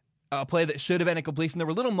a play that should have been a completion. There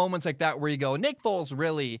were little moments like that where you go, Nick Foles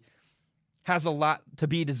really has a lot to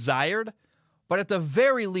be desired, but at the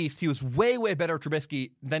very least, he was way, way better than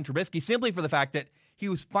Trubisky, simply for the fact that he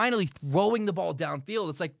was finally throwing the ball downfield.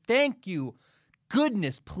 It's like, thank you,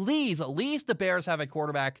 goodness, please, at least the Bears have a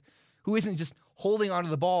quarterback who isn't just holding onto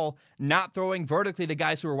the ball, not throwing vertically to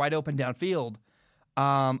guys who are wide open downfield.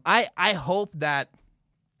 I hope that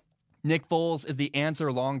Nick Foles is the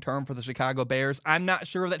answer long-term for the Chicago Bears. I'm not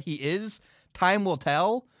sure that he is. Time will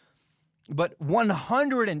tell. But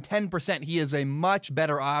 110% he is a much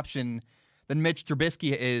better option than Mitch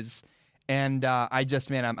Trubisky is. And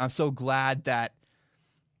I'm so glad that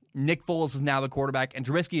Nick Foles is now the quarterback, and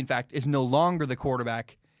Trubisky, in fact, is no longer the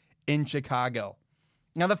quarterback in Chicago.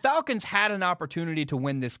 Now, the Falcons had an opportunity to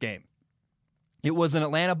win this game. It was an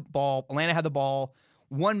Atlanta ball. Atlanta had the ball,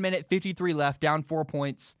 1 minute, 53 left, down 4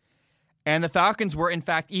 points. And the Falcons were, in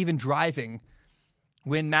fact, even driving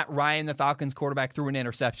when Matt Ryan, the Falcons quarterback, threw an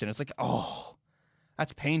interception. It's like, oh,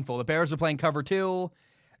 that's painful. The Bears are playing cover 2.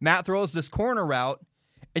 Matt throws this corner route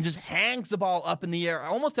and just hangs the ball up in the air,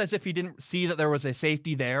 almost as if he didn't see that there was a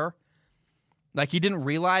safety there. Like he didn't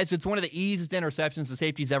realize. It's one of the easiest interceptions the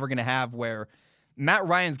safety's ever going to have, where Matt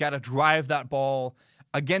Ryan's got to drive that ball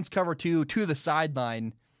against cover 2 to the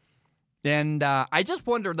sideline. And I just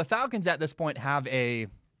wonder, the Falcons at this point have a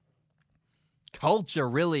culture,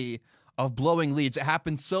 really, of blowing leads. It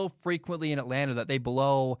happens so frequently in Atlanta that they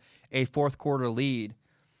blow a fourth quarter lead.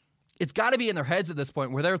 It's got to be in their heads at this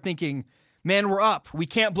point where they're thinking, man, we're up. We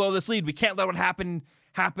can't blow this lead. We can't let what happened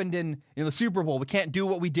in the Super Bowl. We can't do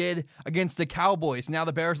what we did against the Cowboys. Now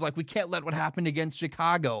the Bears are like, we can't let what happened against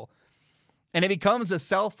Chicago. And it becomes a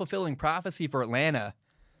self-fulfilling prophecy for Atlanta.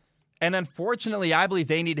 And unfortunately, I believe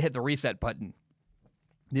they need to hit the reset button.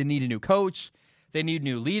 They need a new coach. They need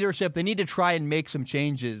new leadership. They need to try and make some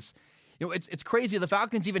changes. It's crazy. The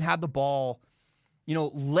Falcons even had the ball,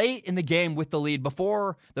 late in the game with the lead.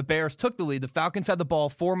 Before the Bears took the lead, the Falcons had the ball,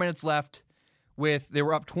 4 minutes left. They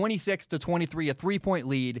were up 26-23, a 3-point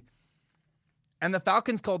lead. And the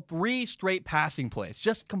Falcons called 3 straight passing plays.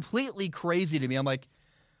 Just completely crazy to me. I'm like,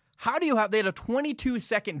 how do they had a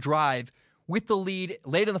 22-second drive with the lead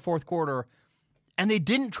late in the fourth quarter, and they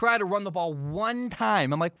didn't try to run the ball one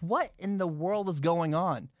time. I'm like, what in the world is going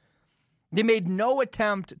on? They made no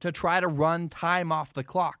attempt to try to run time off the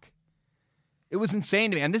clock. It was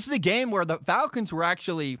insane to me. And this is a game where the Falcons were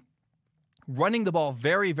actually running the ball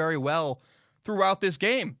very, very well throughout this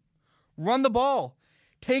game. Run the ball.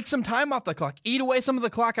 Take some time off the clock. Eat away some of the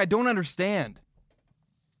clock. I don't understand.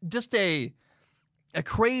 Just a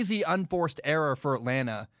crazy unforced error for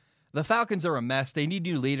Atlanta. The Falcons are a mess. They need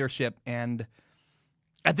new leadership. And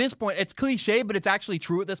at this point, it's cliche, but it's actually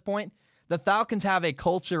true at this point. The Falcons have a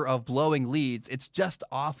culture of blowing leads. It's just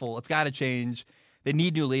awful. It's got to change. They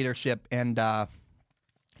need new leadership. And I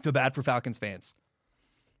feel bad for Falcons fans.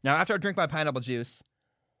 Now, after I drink my pineapple juice,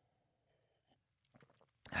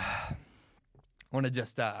 I want to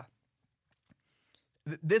just...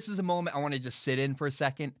 this is a moment I want to just sit in for a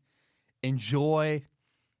second. Enjoy.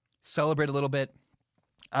 Celebrate a little bit.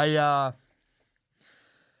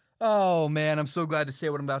 Oh man, I'm so glad to say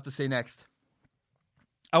what I'm about to say next.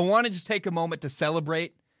 I want to just take a moment to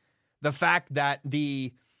celebrate the fact that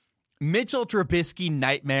the Mitchell Trubisky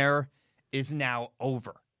nightmare is now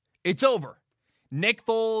over. It's over. Nick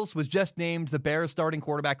Foles was just named the Bears starting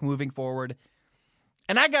quarterback moving forward.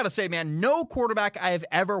 And I got to say, man, no quarterback I have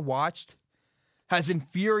ever watched has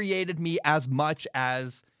infuriated me as much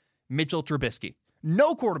as Mitchell Trubisky.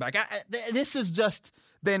 No quarterback. This has just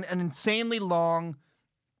been an insanely long,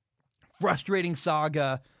 frustrating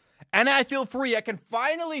saga. And I feel free. I can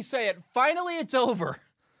finally say it. Finally, it's over.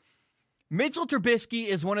 Mitchell Trubisky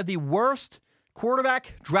is one of the worst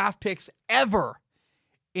quarterback draft picks ever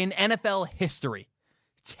in NFL history.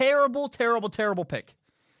 Terrible, terrible, terrible pick.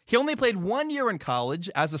 He only played 1 year in college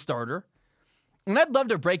as a starter. And I'd love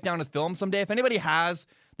to break down his film someday. If anybody has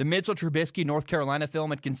the Mitchell Trubisky North Carolina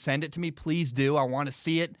film and can send it to me, please do. I want to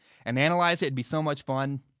see it and analyze it. It'd be so much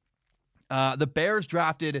fun. The Bears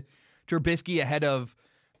drafted Trubisky ahead of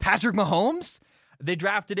Patrick Mahomes. They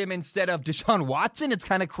drafted him instead of Deshaun Watson. It's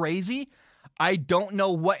kind of crazy. I don't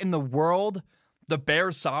know what in the world the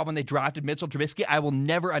Bears saw when they drafted Mitchell Trubisky, I will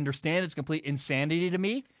never understand. It's complete insanity to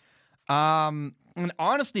me. And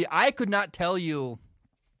honestly, I could not tell you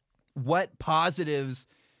what positives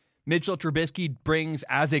Mitchell Trubisky brings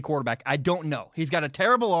as a quarterback. I don't know. He's got a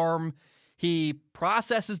terrible arm. He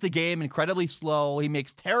processes the game incredibly slow. He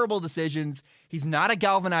makes terrible decisions. He's not a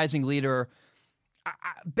galvanizing leader.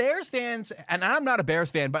 Bears fans, and I'm not a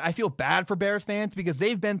Bears fan, but I feel bad for Bears fans because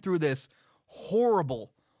they've been through this horrible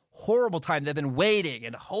time. They've been waiting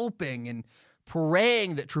and hoping and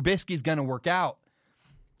praying that Trubisky's going to work out.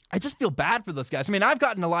 I just feel bad for those guys. I mean, I've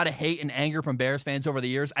gotten a lot of hate and anger from Bears fans over the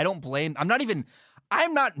years. I don't blame. I'm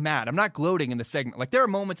not mad. I'm not gloating in the segment. Like, there are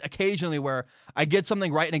moments occasionally where I get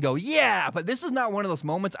something right and I go, yeah, but this is not one of those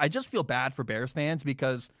moments. I just feel bad for Bears fans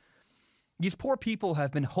because these poor people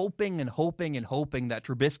have been hoping that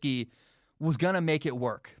Trubisky was going to make it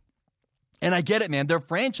work. And I get it, man. Their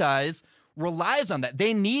franchise relies on that.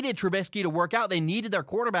 They needed Trubisky to work out. They needed their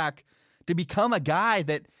quarterback to become a guy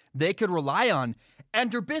that they could rely on. And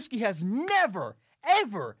Trubisky has never,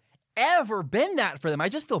 ever been that for them. I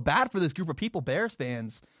just feel bad for this group of people, Bears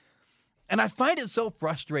fans. And I find it so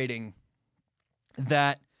frustrating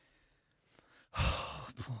that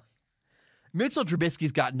Mitchell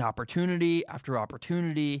Trubisky's gotten opportunity after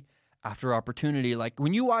opportunity after opportunity. Like,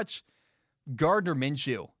 when you watch Gardner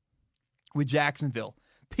Minshew with Jacksonville,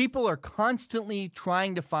 people are constantly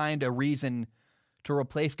trying to find a reason to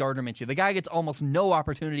replace Gardner Minshew. The guy gets almost no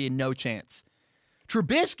opportunity and no chance.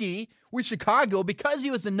 Trubisky with Chicago, because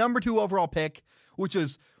he was the number 2 overall pick, which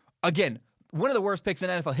was, again, one of the worst picks in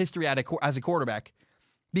NFL history as a quarterback.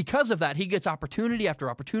 Because of that, he gets opportunity after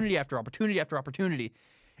opportunity after opportunity after opportunity.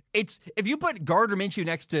 If you put Gardner Minshew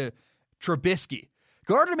next to Trubisky,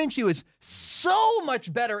 Gardner Minshew is so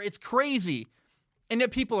much better. It's crazy. And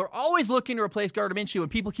yet people are always looking to replace Gardner Minshew, and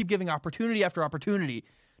people keep giving opportunity after opportunity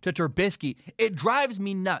to Trubisky. It drives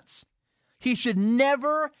me nuts. He should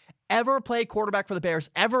never, ever play quarterback for the Bears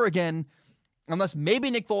ever again, unless maybe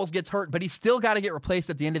Nick Foles gets hurt, but he's still got to get replaced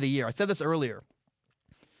at the end of the year. I said this earlier.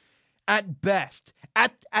 At best,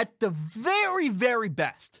 at the very, very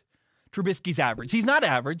best, Trubisky's average. He's not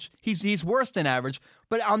average. He's worse than average,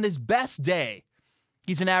 but on this best day,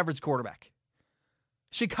 he's an average quarterback.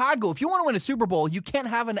 Chicago, if you want to win a Super Bowl, you can't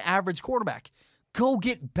have an average quarterback. Go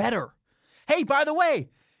get better. Hey, by the way,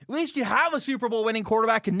 at least you have a Super Bowl winning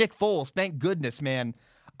quarterback in Nick Foles. Thank goodness, man.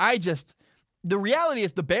 The reality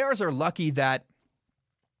is the Bears are lucky that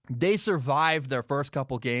they survived their first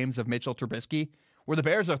couple games of Mitchell Trubisky, where the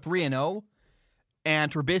Bears are 3-0,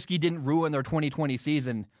 and Trubisky didn't ruin their 2020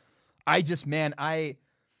 season. The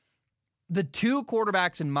 2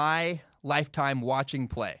 quarterbacks in my lifetime watching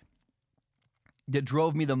play that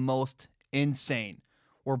drove me the most insane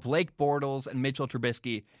were Blake Bortles and Mitchell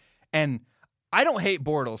Trubisky. And I don't hate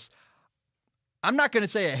Bortles. I'm not going to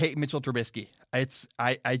say I hate Mitchell Trubisky.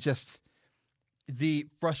 The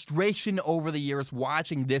frustration over the years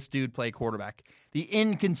watching this dude play quarterback, the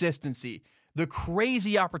inconsistency, the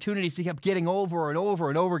crazy opportunities he kept getting over and over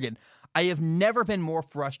and over again. I have never been more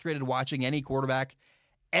frustrated watching any quarterback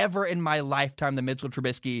ever in my lifetime than Mitchell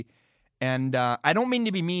Trubisky. And I don't mean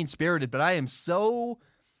to be mean-spirited, but I am so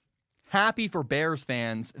happy for Bears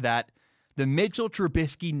fans that the Mitchell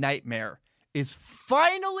Trubisky nightmare is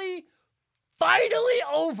finally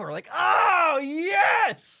over. Like, oh,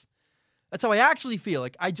 yes! That's how I actually feel.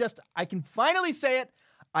 Like, I can finally say it.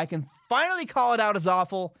 I can finally call it out as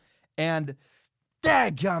awful. And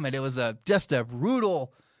dadgummit, it was just a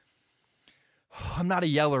brutal... I'm not a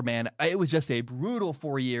yeller, man. It was just a brutal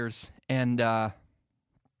 4 years. And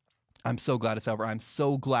I'm so glad it's over. I'm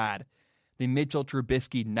so glad the Mitchell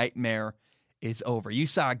Trubisky nightmare is over. You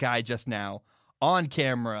saw a guy just now on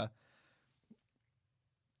camera.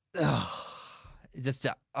 It just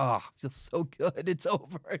feels so good. It's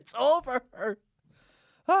over. It's over.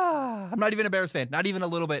 I'm not even a Bears fan. Not even a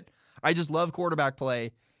little bit. I just love quarterback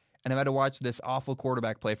play, and I've had to watch this awful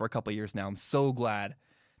quarterback play for a couple of years now. I'm so glad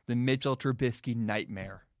the Mitchell Trubisky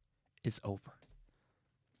nightmare is over.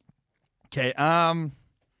 Okay,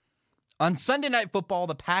 on Sunday Night Football,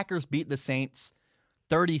 the Packers beat the Saints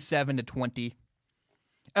 37-20.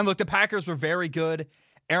 And look, the Packers were very good.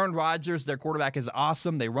 Aaron Rodgers, their quarterback, is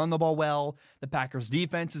awesome. They run the ball well. The Packers'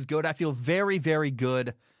 defense is good. I feel very, very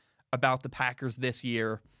good about the Packers this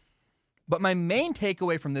year. But my main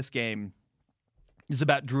takeaway from this game is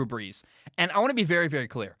about Drew Brees. And I want to be very, very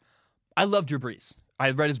clear. I love Drew Brees.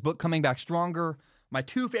 I read his book, Coming Back Stronger. My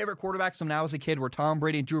 2 favorite quarterbacks from when I was a kid were Tom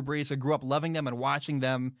Brady and Drew Brees. I grew up loving them and watching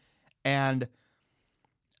them. And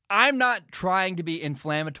I'm not trying to be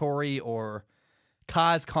inflammatory or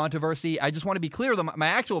cause controversy. I just want to be clear. My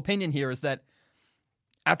actual opinion here is that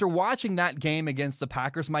after watching that game against the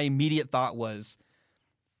Packers, my immediate thought was,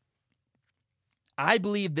 I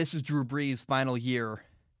believe this is Drew Brees' final year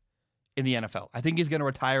in the NFL. I think he's going to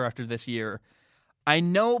retire after this year. I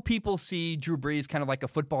know people see Drew Brees kind of like a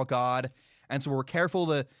football god, and so we're careful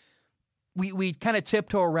to we kind of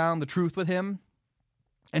tiptoe around the truth with him.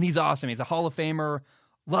 And he's awesome. He's a Hall of Famer.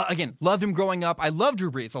 Again, loved him growing up. I love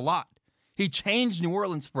Drew Brees a lot. He changed New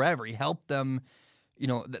Orleans forever. He helped them. You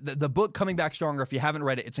know, the book Coming Back Stronger, if you haven't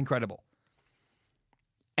read it, it's incredible.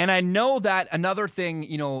 And I know that another thing,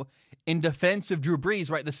 you know, in defense of Drew Brees,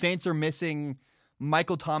 right, the Saints are missing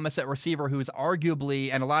Michael Thomas at receiver, who is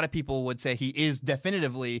arguably, and a lot of people would say he is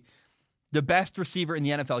definitively the best receiver in the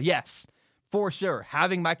NFL. Yes, for sure.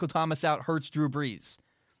 Having Michael Thomas out hurts Drew Brees.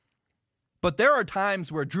 But there are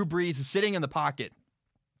times where Drew Brees is sitting in the pocket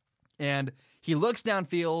and he looks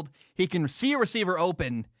downfield, he can see a receiver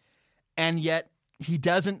open, and yet he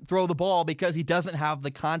doesn't throw the ball because he doesn't have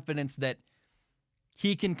the confidence that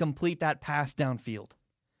he can complete that pass downfield.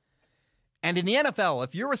 And in the NFL,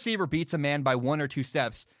 if your receiver beats a man by 1 or 2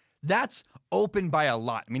 steps, that's open by a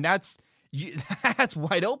lot. I mean, that's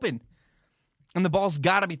wide open. And the ball's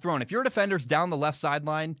got to be thrown. If your defender's down the left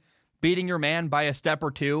sideline, beating your man by a step or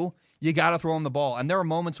 2, you got to throw him the ball. And there are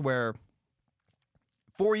moments where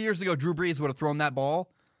 4 years ago, Drew Brees would have thrown that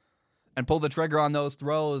ball and pulled the trigger on those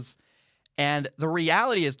throws. And the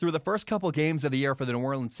reality is, through the first couple games of the year for the New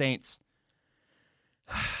Orleans Saints,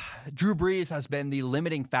 Drew Brees has been the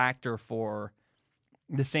limiting factor for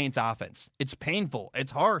the Saints offense. It's painful.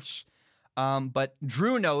 It's harsh. But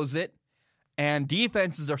Drew knows it, and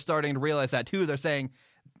defenses are starting to realize that too. They're saying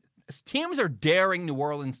teams are daring New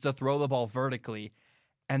Orleans to throw the ball vertically,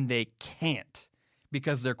 and they can't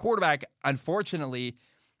because their quarterback, unfortunately,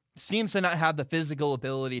 seems to not have the physical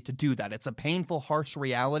ability to do that. It's a painful, harsh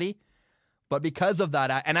reality. But because of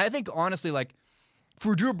that, and I think honestly, like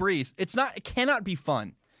for Drew Brees, it cannot be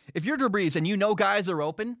fun. If you're Drew Brees and you know guys are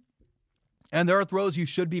open and there are throws you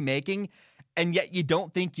should be making, and yet you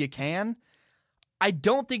don't think you can, I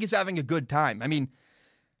don't think he's having a good time. I mean,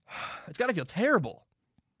 it's got to feel terrible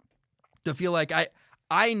to feel like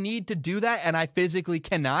I need to do that and I physically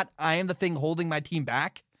cannot. I am the thing holding my team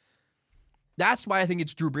back. That's why I think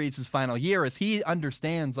it's Drew Brees' final year, is he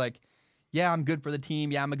understands, like, yeah, I'm good for the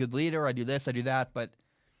team. Yeah, I'm a good leader. I do this, I do that. But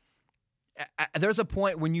there's a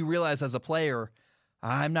point when you realize as a player,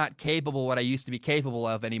 I'm not capable of what I used to be capable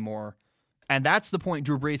of anymore. And that's the point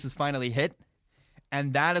Drew Brees has finally hit.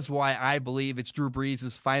 And that is why I believe it's Drew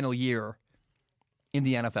Brees' final year in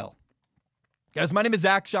the NFL. Guys, my name is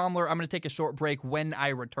Zach Schaumler. I'm going to take a short break. When I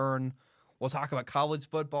return, we'll talk about college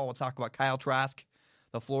football. We'll talk about Kyle Trask,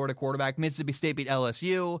 the Florida quarterback. Mississippi State beat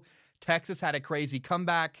LSU. Texas had a crazy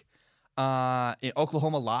comeback.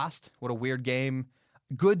 Oklahoma lost. What a weird game.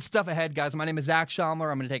 Good stuff ahead, guys. My name is Zach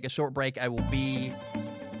Schaumler. I'm going to take a short break. I will be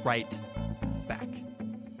right back.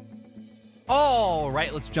 All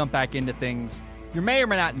right, let's jump back into things. You may or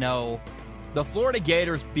may not know, the Florida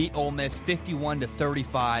Gators beat Ole Miss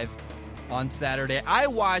 51-35 on Saturday. I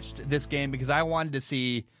watched this game because I wanted to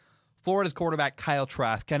see Florida's quarterback Kyle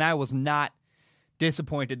Trask, and I was not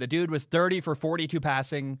disappointed. The dude was 30 for 42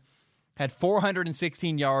 passing, had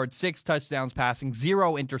 416 yards, 6 touchdowns passing,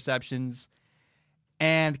 0 interceptions.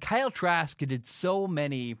 And Kyle Trask did so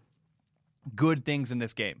many good things in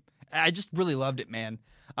this game. I just really loved it, man.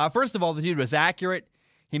 First of all, the dude was accurate.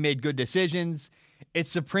 He made good decisions. It's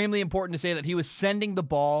supremely important to say that he was sending the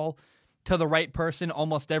ball to the right person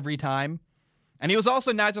almost every time. And he was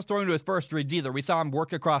also not just throwing to his first reads either. We saw him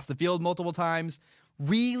work across the field multiple times.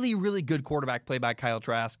 Really, really good quarterback play by Kyle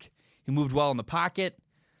Trask. He moved well in the pocket.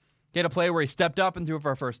 He had a play where he stepped up and threw it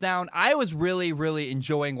for a first down. I was really, really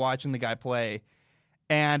enjoying watching the guy play.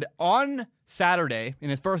 And on Saturday, in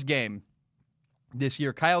his first game this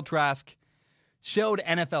year, Kyle Trask showed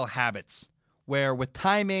NFL habits where with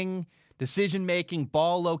timing, decision-making,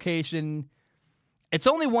 ball location, it's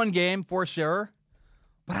only one game for sure,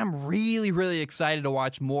 but I'm really, really excited to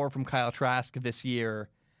watch more from Kyle Trask this year.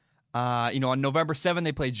 On November 7th,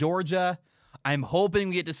 they play Georgia. I'm hoping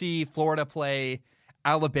we get to see Florida play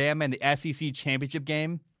Alabama in the SEC championship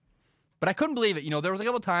game. But I couldn't believe it. There was a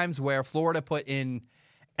couple times where Florida put in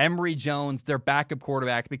Emory Jones, their backup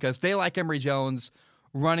quarterback, because they like Emory Jones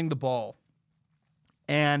running the ball.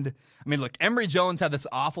 And, look, Emory Jones had this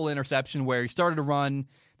awful interception where he started to run,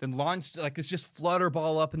 then launched like this just flutter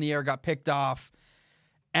ball up in the air, got picked off.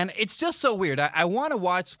 And it's just so weird. I want to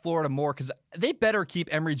watch Florida more because they better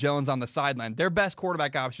keep Emory Jones on the sideline. Their best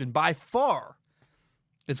quarterback option by far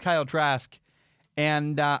is Kyle Trask.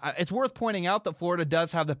 And it's worth pointing out that Florida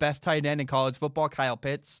does have the best tight end in college football, Kyle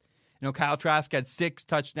Pitts. Kyle Trask had 6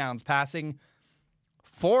 touchdowns passing,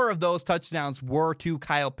 4 of those touchdowns were to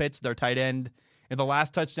Kyle Pitts, their tight end. And the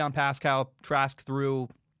last touchdown pass Kyle Trask threw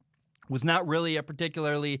was not really a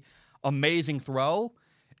particularly amazing throw.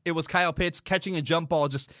 It was Kyle Pitts catching a jump ball,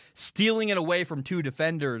 just stealing it away from 2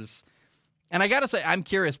 defenders. And I got to say, I'm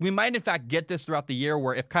curious. We might, in fact, get this throughout the year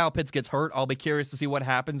where if Kyle Pitts gets hurt, I'll be curious to see what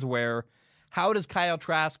happens where how does Kyle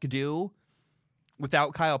Trask do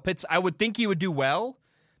without Kyle Pitts? I would think he would do well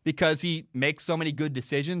because he makes so many good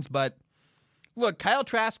decisions. But look, Kyle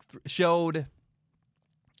Trask showed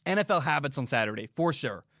NFL habits on Saturday, for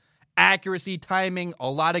sure. Accuracy, timing, a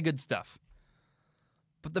lot of good stuff.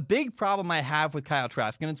 But the big problem I have with Kyle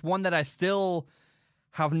Trask, and it's one that I still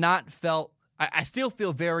have not felt, I still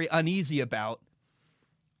feel very uneasy about,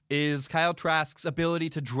 is Kyle Trask's ability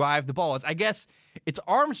to drive the ball. I guess it's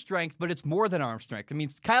arm strength, but it's more than arm strength. I mean,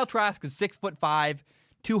 Kyle Trask is 6'5",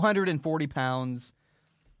 240 pounds.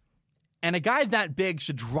 And a guy that big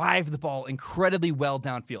should drive the ball incredibly well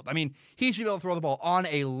downfield. I mean, he should be able to throw the ball on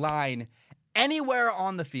a line anywhere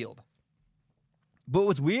on the field. But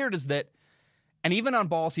what's weird is that, and even on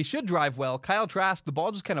balls he should drive well, Kyle Trask, the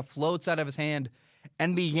ball just kind of floats out of his hand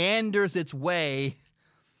and meanders its way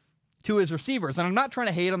to his receivers. And I'm not trying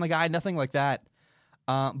to hate on the guy, nothing like that.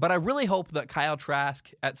 But I really hope that Kyle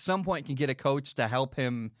Trask at some point can get a coach to help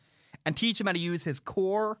him and teach him how to use his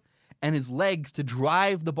core and his legs to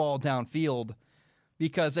drive the ball downfield,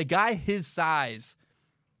 because a guy his size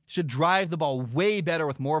should drive the ball way better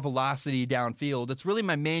with more velocity downfield. It's really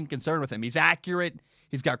my main concern with him. He's accurate.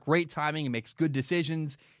 He's got great timing. He makes good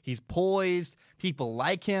decisions. He's poised. People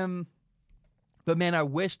like him. But, man, I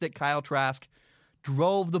wish that Kyle Trask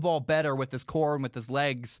drove the ball better with his core and with his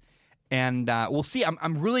legs. And we'll see.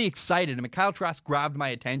 I'm really excited. I mean, Kyle Trask grabbed my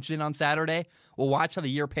attention on Saturday. We'll watch how the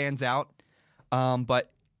year pans out.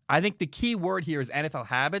 But I think the key word here is NFL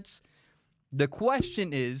habits. The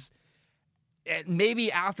question is,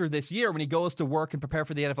 maybe after this year when he goes to work and prepare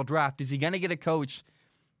for the NFL draft, is he going to get a coach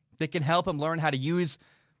that can help him learn how to use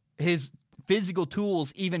his physical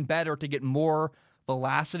tools even better to get more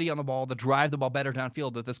velocity on the ball, to drive the ball better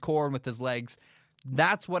downfield with his core and with his legs?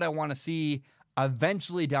 That's what I want to see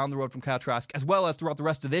eventually down the road from Kyle Trask, as well as throughout the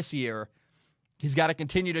rest of this year. He's got to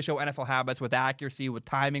continue to show NFL habits with accuracy, with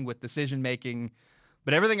timing, with decision-making.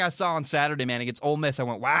 But everything I saw on Saturday, man, against Ole Miss, I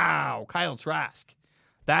went, wow, Kyle Trask.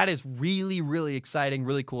 That is really, really exciting,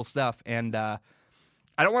 really cool stuff. And I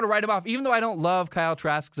don't want to write him off, even though I don't love Kyle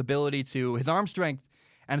Trask's ability to, his arm strength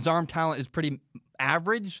and his arm talent is pretty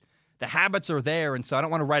average. The habits are there, and so I don't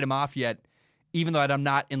want to write him off yet, even though I'm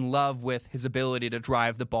not in love with his ability to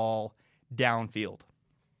drive the ball downfield.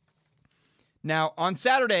 Now, on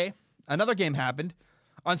Saturday, another game happened.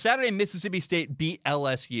 On Saturday, Mississippi State beat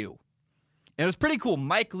LSU. And it was pretty cool.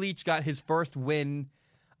 Mike Leach got his first win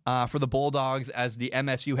for the Bulldogs as the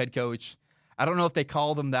MSU head coach. I don't know if they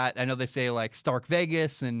call them that. I know they say like Stark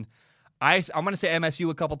Vegas, and I'm going to say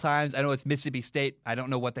MSU a couple times. I know it's Mississippi State. I don't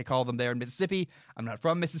know what they call them there in Mississippi. I'm not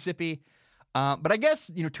from Mississippi. But I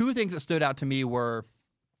guess, 2 things that stood out to me were,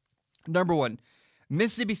 number one,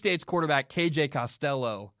 Mississippi State's quarterback, KJ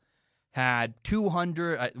Costello, had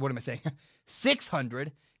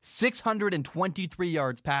 623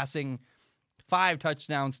 yards passing, 5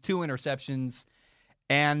 touchdowns, 2 interceptions.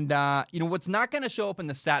 And, what's not going to show up in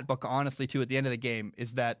the stat book, honestly, too, at the end of the game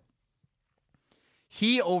is that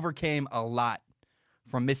he overcame a lot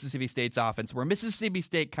from Mississippi State's offense, where Mississippi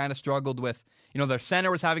State kind of struggled with, their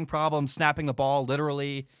center was having problems snapping the ball,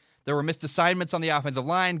 literally. There were missed assignments on the offensive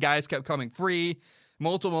line. Guys kept coming free.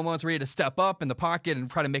 Multiple moments where he had to step up in the pocket and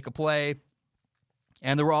try to make a play.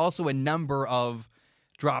 And there were also a number of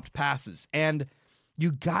dropped passes. And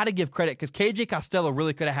you got to give credit, because KJ Costello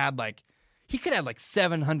really could have had like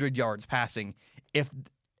 700 yards passing if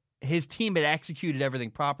his team had executed everything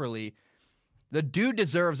properly. The dude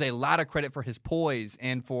deserves a lot of credit for his poise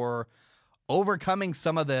and for overcoming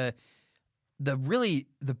some of the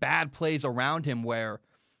bad plays around him, where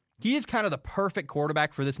he is kind of the perfect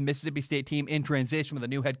quarterback for this Mississippi State team in transition with a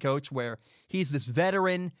new head coach, where he's this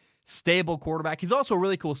veteran, stable quarterback. He's also a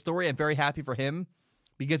really cool story. I'm very happy for him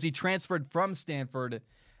because he transferred from Stanford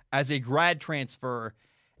as a grad transfer.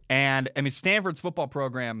 And, Stanford's football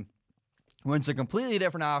program runs a completely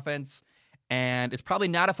different offense, and it's probably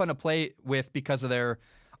not a fun to play with because of their,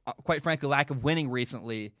 quite frankly, lack of winning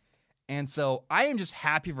recently. And so I am just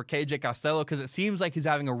happy for KJ Costello because it seems like he's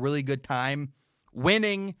having a really good time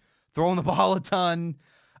winning, throwing the ball a ton.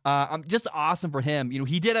 Just awesome for him.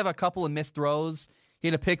 He did have a couple of missed throws. He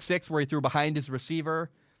had a pick 6 where he threw behind his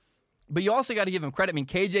receiver. But you also got to give him credit.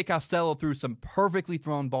 KJ Costello threw some perfectly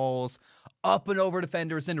thrown balls up and over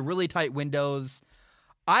defenders into really tight windows.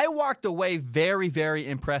 I walked away very, very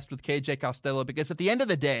impressed with KJ Costello because at the end of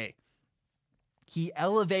the day, he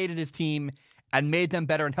elevated his team and made them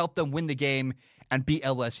better and helped them win the game and beat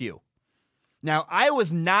LSU. Now, I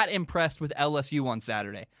was not impressed with LSU on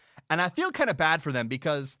Saturday, and I feel kind of bad for them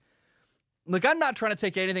because, look, I'm not trying to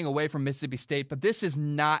take anything away from Mississippi State, but this is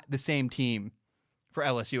not the same team for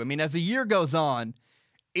LSU. I mean, as the year goes on,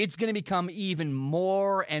 it's going to become even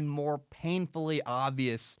more and more painfully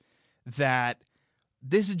obvious that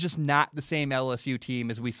this is just not the same LSU team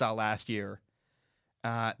as we saw last year.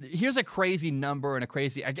 Here's a crazy number and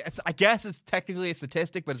I guess it's technically a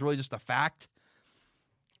statistic, but it's really just a fact.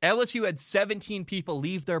 LSU had 17 people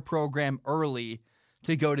leave their program early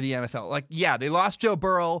to go to the NFL. Like, yeah, they lost Joe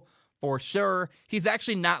Burrow for sure. He's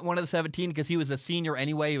actually not one of the 17 because he was a senior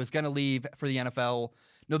anyway. He was going to leave for the NFL.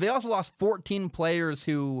 No, they also lost 14 players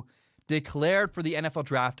who declared for the NFL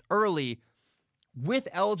draft early with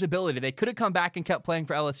eligibility. They could have come back and kept playing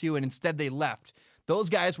for LSU, and instead they left. Those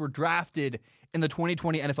guys were drafted in the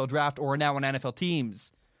 2020 NFL draft or are now on NFL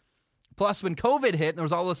teams. Plus, when COVID hit and there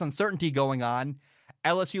was all this uncertainty going on,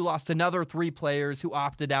 LSU lost another 3 players who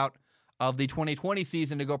opted out of the 2020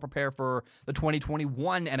 season to go prepare for the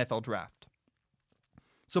 2021 NFL draft.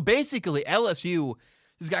 So basically, LSU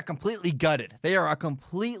just got completely gutted. They are a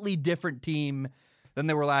completely different team than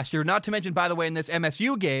they were last year. Not to mention, by the way, in this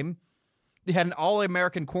MSU game, they had an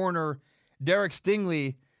All-American corner, Derek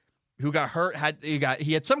Stingley, who got hurt.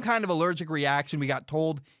 He had some kind of allergic reaction. We got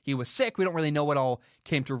told he was sick. We don't really know what all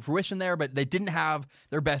came to fruition there, but they didn't have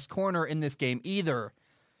their best corner in this game either.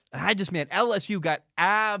 And LSU got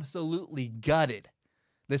absolutely gutted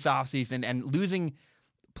this offseason and losing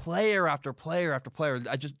player after player after player.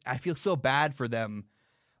 I feel so bad for them.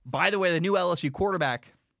 By the way, the new LSU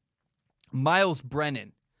quarterback, Miles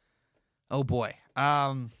Brennan. Oh boy.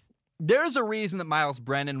 There's a reason that Miles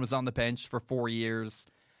Brennan was on the bench for 4 years.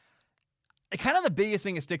 Kind of the biggest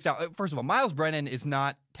thing that sticks out. First of all, Miles Brennan is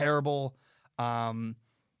not terrible.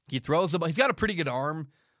 He throws the ball. He's got a pretty good arm,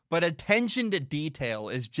 but attention to detail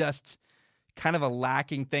is just kind of a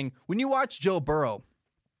lacking thing. When you watch Joe Burrow,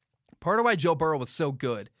 part of why Joe Burrow was so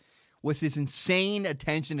good was his insane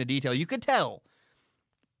attention to detail. You could tell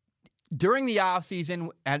during the offseason,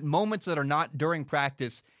 at moments that are not during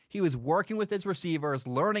practice, he was working with his receivers,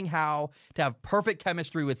 learning how to have perfect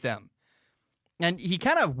chemistry with them. And he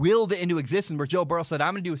kind of willed it into existence where Joe Burrow said,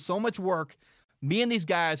 I'm going to do so much work. Me and these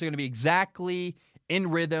guys are going to be exactly in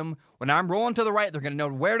rhythm. When I'm rolling to the right, they're going to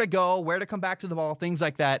know where to go, where to come back to the ball, things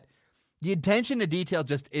like that. The attention to detail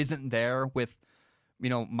just isn't there with,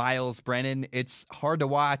 Miles Brennan. It's hard to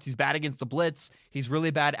watch. He's bad against the blitz. He's really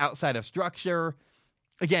bad outside of structure.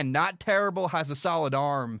 Again, not terrible, has a solid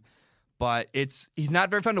arm, but he's not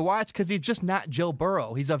very fun to watch because he's just not Joe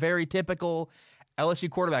Burrow. He's a very typical LSU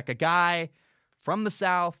quarterback, a guy from the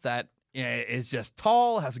South that is just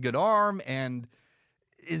tall, has a good arm, and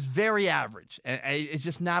is very average. And it's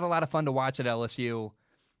just not a lot of fun to watch at LSU.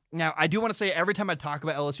 Now, I do want to say every time I talk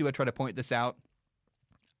about LSU, I try to point this out.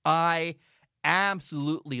 I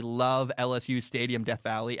absolutely love LSU Stadium, Death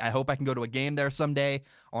Valley. I hope I can go to a game there someday.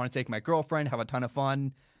 I want to take my girlfriend, have a ton of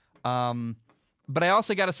fun. But I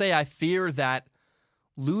also got to say, I fear that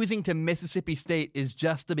losing to Mississippi State is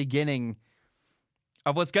just the beginning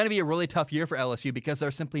of what's going to be a really tough year for LSU because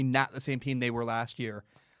they're simply not the same team they were last year.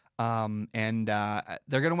 They're going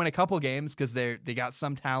to win a couple games because they got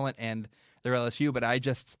some talent and they're LSU, but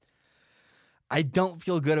I don't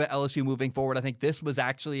feel good about LSU moving forward. I think this was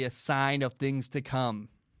actually a sign of things to come,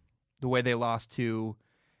 the way they lost to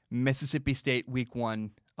Mississippi State week 1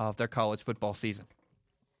 of their college football season.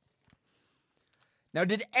 Now,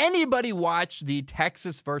 did anybody watch the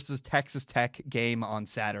Texas versus Texas Tech game on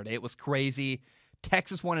Saturday? It was crazy.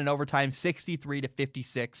 Texas won in overtime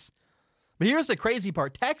 63-56. But here's the crazy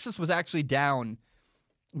part. Texas was actually down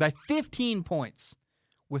by 15 points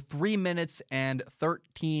with 3 minutes and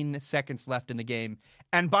 13 seconds left in the game.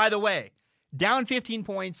 And by the way, down 15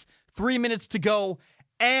 points, 3 minutes to go,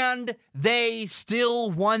 and they still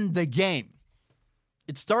won the game.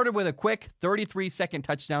 It started with a quick 33-second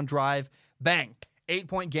touchdown drive. Bang.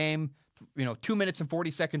 8-point game, 2 minutes and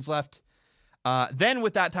 40 seconds left. Then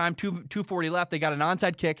with that time, 2:40 left, they got an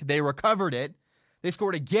onside kick. They recovered it. They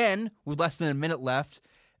scored again with less than a minute left.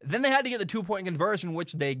 Then they had to get the 2-point conversion,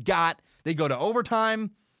 which they got. They go to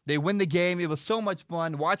overtime. They win the game. It was so much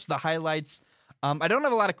fun. Watch the highlights. I don't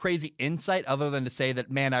have a lot of crazy insight other than to say that,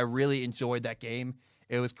 man, I really enjoyed that game.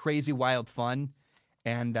 It was crazy, wild fun.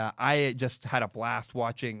 And I just had a blast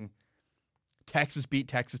watching Texas beat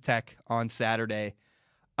Texas Tech on Saturday.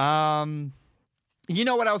 You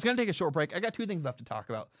know what? I was going to take a short break. I got 2 things left to talk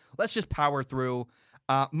about. Let's just power through.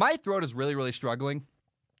 My throat is really, really struggling.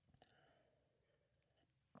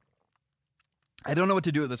 I don't know what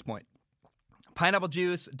to do at this point. Pineapple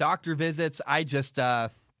juice, doctor visits. I just, I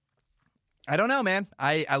don't know, man.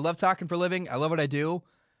 I love talking for a living. I love what I do.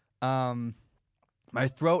 My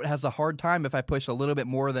throat has a hard time if I push a little bit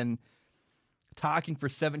more than talking for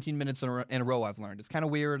 17 minutes in a row, I've learned. It's kind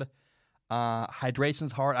of weird.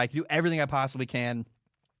 Hydration's hard. I can do everything I possibly can.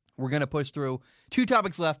 We're going to push through. 2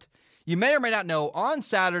 topics left. You may or may not know, on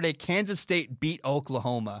Saturday, Kansas State beat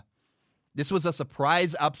Oklahoma. This was a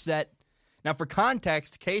surprise upset. Now, for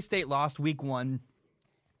context, K-State lost week 1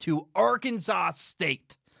 to Arkansas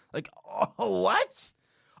State. Like, oh, what?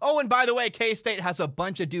 Oh, and by the way, K-State has a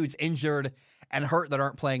bunch of dudes injured and hurt that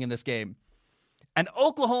aren't playing in this game. And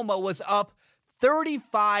Oklahoma was up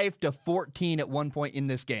 35-14 at one point in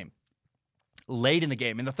this game. Late in the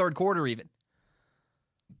game, in the third quarter even.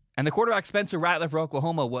 And the quarterback, Spencer Rattler for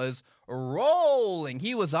Oklahoma, was rolling.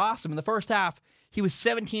 He was awesome. In the first half, he was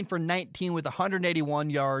 17 for 19 with 181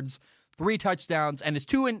 yards, 3 touchdowns, and his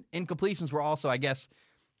 2 incompletions were also, I guess,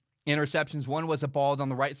 interceptions. One was a ball down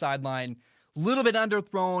the right sideline, a little bit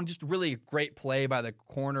underthrown, just really a great play by the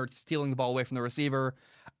corner, stealing the ball away from the receiver.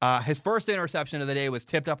 His first interception of the day was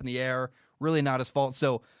tipped up in the air, really not his fault.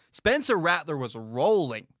 So Spencer Rattler was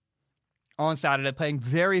rolling on Saturday, playing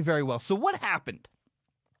very, very well. So what happened?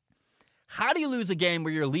 How do you lose a game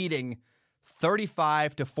where you're leading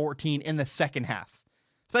 35-14 in the second half?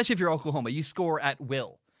 Especially if you're Oklahoma. You score at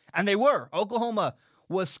will. And they were. Oklahoma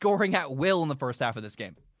was scoring at will in the first half of this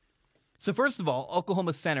game. So first of all,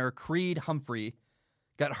 Oklahoma center Creed Humphrey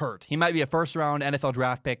got hurt. He might be a first-round NFL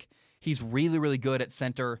draft pick. He's really, really good at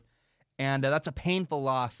center. And that's a painful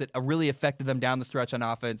loss that really affected them down the stretch on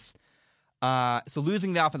offense. So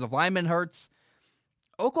losing the offensive lineman hurts.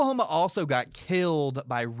 Oklahoma also got killed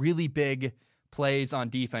by really big plays on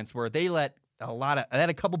defense where they let they had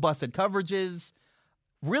a couple busted coverages.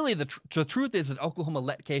 Really, the truth is that Oklahoma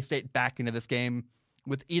let K-State back into this game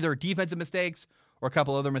with either defensive mistakes or a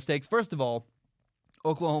couple other mistakes. First of all,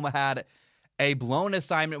 Oklahoma had a blown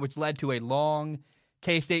assignment which led to a long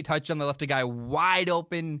K-State touchdown that left a guy wide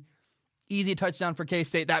open. Easy touchdown for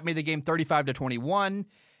K-State. That made the game 35-21.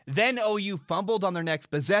 Then OU fumbled on their next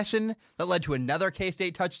possession. That led to another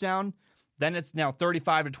K-State touchdown. Then it's now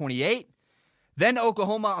 35-28. Then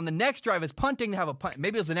Oklahoma on the next drive is punting to have a punt.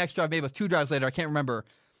 Maybe it was the next drive. Maybe it was 2 drives later. I can't remember.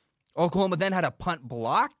 Oklahoma then had a punt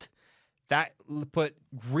blocked. That put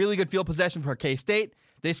really good field possession for K-State.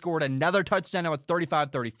 They scored another touchdown. Now it's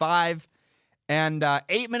 35-35. And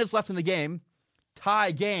 8 minutes left in the game.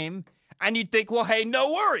 Tie game. And you'd think, well, hey,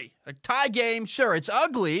 no worry. A tie game, sure, it's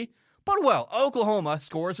ugly. But, well, Oklahoma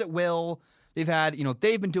scores at will. They've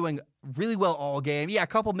been doing really well all game. Yeah, a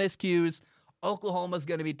couple miscues. Oklahoma's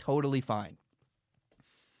going to be totally fine.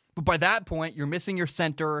 But by that point, you're missing your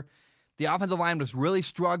center. The offensive line was really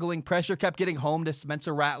struggling. Pressure kept getting home to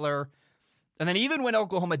Spencer Rattler. And then even when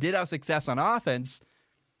Oklahoma did have success on offense,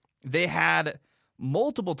 they had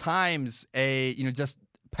multiple times just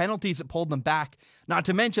penalties that pulled them back. Not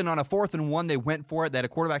to mention on a 4th and 1, they went for it. They had a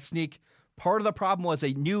quarterback sneak. Part of the problem was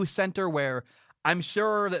a new center where I'm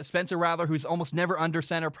sure that Spencer Rattler, who's almost never under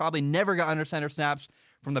center, probably never got under center snaps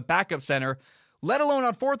from the backup center, let alone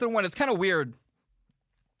on 4th and 1. It's kind of weird.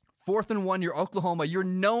 4th and 1, you're Oklahoma. You're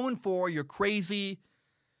known for your crazy,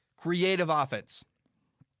 creative offense.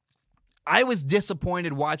 I was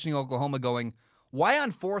disappointed watching Oklahoma going, why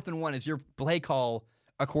on 4th and 1 is your play call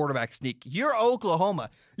a quarterback sneak? You're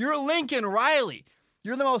Oklahoma. You're Lincoln Riley.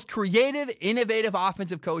 You're the most creative, innovative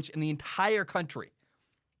offensive coach in the entire country.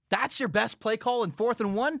 That's your best play call in 4th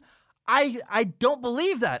and 1? I don't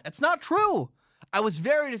believe that. It's not true. I was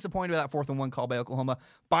very disappointed with that 4th and 1 call by Oklahoma.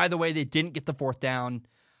 By the way, they didn't get the 4th down.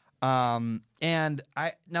 Now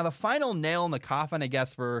the final nail in the coffin, I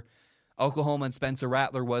guess, for Oklahoma and Spencer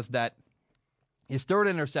Rattler was that his 3rd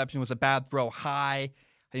interception was a bad throw high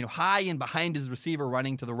and behind his receiver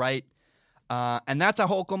running to the right. And that's how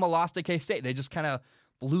Oklahoma lost to K-State. They just kind of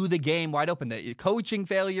blew the game wide open. The coaching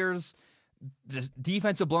failures, the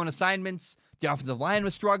defensive blown assignments, the offensive line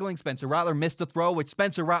was struggling. Spencer Rattler missed a throw, which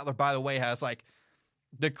Spencer Rattler, by the way, has like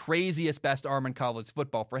the craziest best arm in college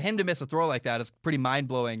football. For him to miss a throw like that is pretty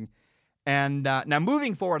mind-blowing. And now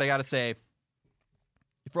moving forward, I got to say,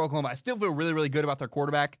 for Oklahoma, I still feel really, really good about their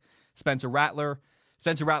quarterback, Spencer Rattler.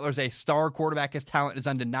 Spencer Rattler is a star quarterback. His talent is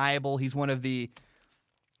undeniable. He's one of the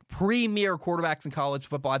premier quarterbacks in college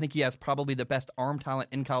football. I think he has probably the best arm talent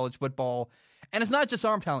in college football. And it's not just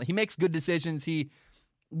arm talent. He makes good decisions.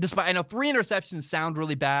 I know 3 interceptions sound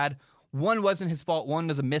really bad. One wasn't his fault. One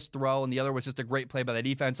was a missed throw, and the other was just a great play by the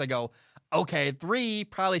defense. I go, okay, 3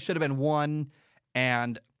 probably should have been 1.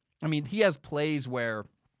 And, I mean, he has plays where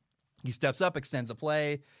He steps up, extends a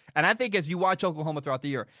play. And I think as you watch Oklahoma throughout the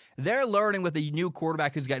year, they're learning with the new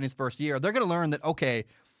quarterback who's gotten his first year. They're going to learn that, okay,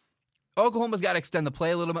 Oklahoma's got to extend the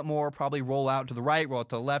play a little bit more, probably roll out to the right, roll out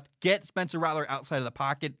to the left, get Spencer Rattler outside of the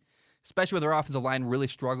pocket, especially with their offensive line really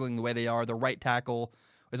struggling the way they are. The right tackle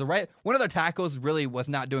one of their tackles really was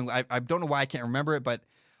not doing. I don't know why I can't remember it, but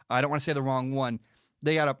I don't want to say the wrong one.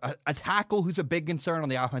 They got a tackle who's a big concern on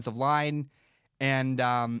the offensive line. And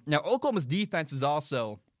now Oklahoma's defense is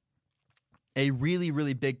also a really,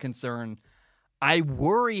 really big concern. I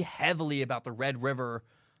worry heavily about the Red River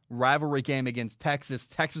rivalry game against Texas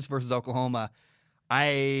versus Oklahoma.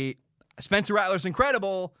 Spencer Rattler's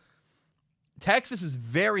incredible. Texas is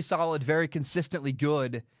very solid, very consistently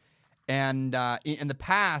good. And in the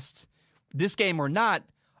past, this game or not,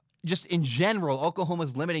 just in general,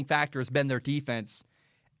 Oklahoma's limiting factor has been their defense.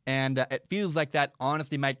 And it feels like that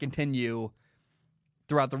honestly might continue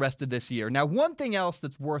throughout the rest of this year. Now, one thing else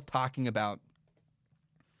that's worth talking about,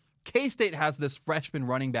 K-State has this freshman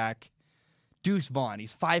running back, Deuce Vaughn.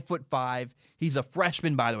 He's 5'5". He's a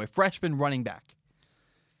freshman, by the way, freshman running back.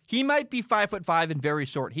 He might be 5'5" and very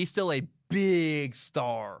short. He's still a big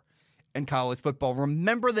star in college football.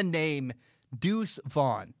 Remember the name Deuce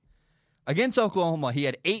Vaughn. Against Oklahoma, he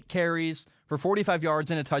had 8 carries for 45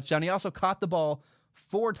 yards and a touchdown. He also caught the ball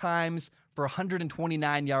 4 times for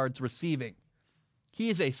 129 yards receiving. He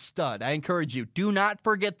is a stud. I encourage you, do not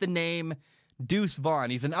forget the name Deuce Vaughn.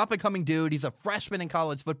 He's an up-and-coming dude. He's a freshman in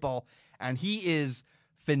college football, and he is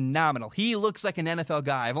phenomenal. He looks like an NFL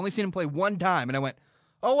guy. I've only seen him play one time, and I went,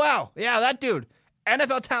 oh, wow, yeah, that dude.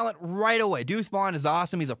 NFL talent right away. Deuce Vaughn is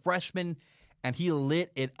awesome. He's a freshman, and he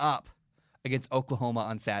lit it up against Oklahoma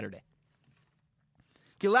on Saturday.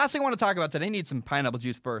 Okay, last thing I want to talk about today, I need some pineapple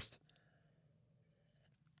juice first.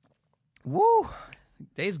 Woo,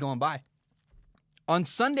 day's going by. On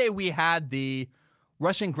Sunday, we had the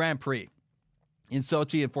Russian Grand Prix in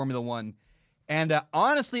Sochi in Formula One. And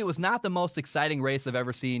honestly, it was not the most exciting race I've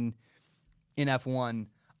ever seen in F1.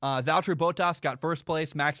 Valtteri Bottas got first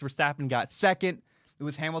place. Max Verstappen got second.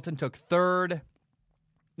 Lewis Hamilton took third.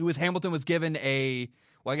 Lewis Hamilton was given I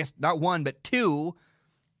guess not one, but 2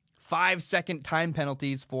 5-second time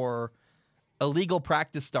penalties for illegal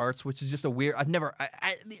practice starts, which is just a weird.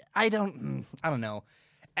 I don't know.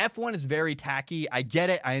 F1 is very tacky. I get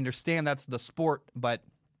it. I understand that's the sport, but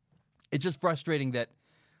it's just frustrating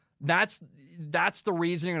that's the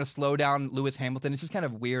reason you're going to slow down Lewis Hamilton. It's just kind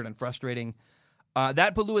of weird and frustrating.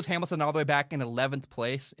 That put Lewis Hamilton all the way back in 11th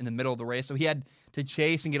place in the middle of the race, so he had to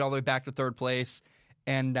chase and get all the way back to 3rd place.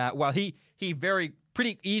 And while he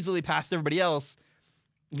pretty easily passed everybody else,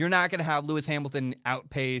 you're not going to have Lewis Hamilton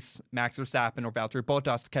outpace Max Verstappen or Valtteri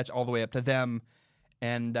Bottas to catch all the way up to them.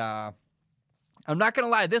 And I'm not going to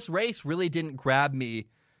lie, this race really didn't grab me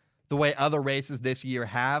the way other races this year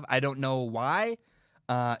have. I don't know why.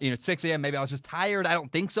 At 6 a.m., maybe I was just tired. I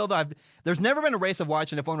don't think so, though. There's never been a race I've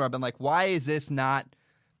watched in a phone where I've been like, why is this not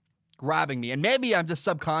grabbing me? And maybe I'm just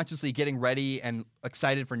subconsciously getting ready and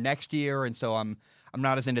excited for next year, and so I'm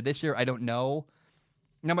not as into this year. I don't know.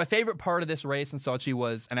 Now, my favorite part of this race in Sochi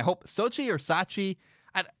was, and I hope Sochi or Sachi,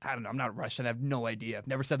 I don't know. I'm not Russian. I have no idea. I've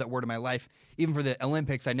never said that word in my life. Even for the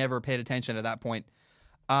Olympics, I never paid attention at that point.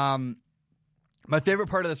 My favorite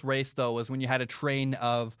part of this race, though, was when you had a train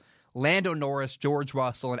of Lando Norris, George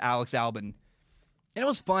Russell, and Alex Albon. And it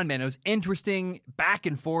was fun, man. It was interesting, back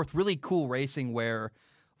and forth, really cool racing where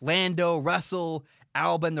Lando, Russell,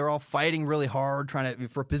 Albon, they're all fighting really hard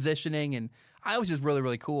for positioning, and I was just really,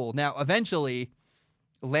 really cool. Now, eventually,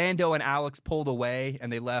 Lando and Alex pulled away,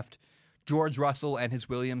 and they left George Russell and his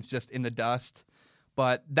Williams just in the dust.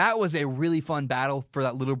 But that was a really fun battle for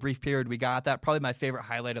that little brief period we got. That probably my favorite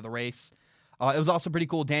highlight of the race. It was also pretty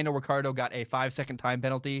cool. Daniel Ricciardo got a 5-second time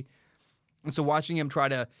penalty. And so watching him try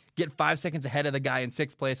to get 5 seconds ahead of the guy in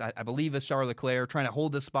 6th place, I believe is Charles Leclerc, trying to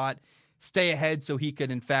hold this spot, stay ahead so he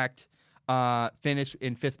could, in fact, finish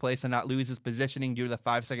in 5th place and not lose his positioning due to the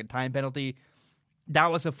 5-second time penalty.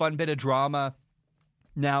 That was a fun bit of drama.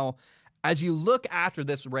 Now, as you look after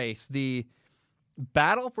this race, the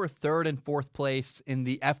battle for 3rd and 4th place in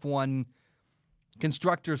the F1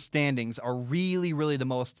 constructors standings are really, really the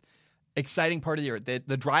most exciting part of the year.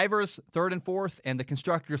 The drivers 3rd and 4th, and the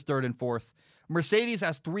constructors 3rd and 4th. Mercedes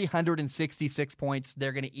has 366 points.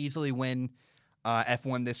 They're going to easily win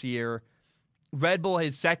F1 this year. Red Bull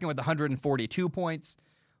is 2nd with 142 points.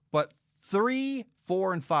 But 3,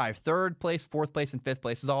 4, and 5, 3rd place, 4th place, and 5th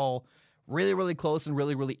place is all really, really close and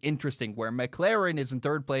really, really interesting, where McLaren is in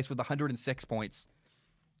 3rd place with 106 points.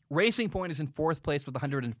 Racing Point is in 4th place with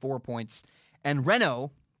 104 points. And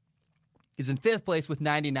Renault is in 5th place with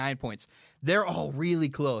 99 points. They're all really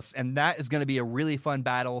close, and that is going to be a really fun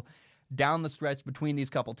battle. down the stretch between these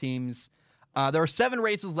couple teams. There are 7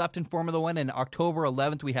 races left in Formula One. And October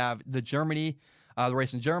 11th, we have the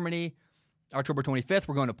race in Germany. October 25th,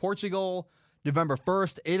 we're going to Portugal. November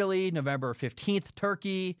 1st, Italy. November 15th,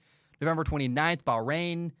 Turkey. November 29th,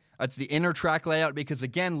 Bahrain. That's the inner track layout because,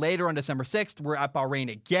 again, later on December 6th, we're at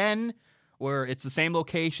Bahrain again, where it's the same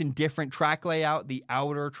location, different track layout, the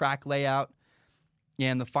outer track layout.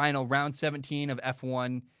 And the final round 17 of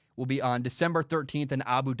F1 will be on December 13th in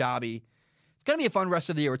Abu Dhabi. It's going to be a fun rest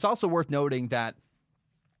of the year. It's also worth noting that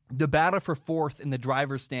the battle for 4th in the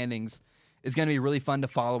driver's standings is going to be really fun to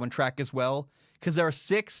follow and track as well because there are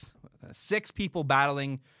six people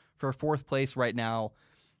battling for 4th place right now.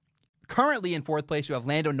 Currently in 4th place, you have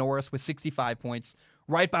Lando Norris with 65 points.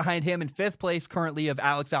 Right behind him in 5th place currently of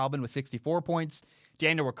Alex Albon with 64 points.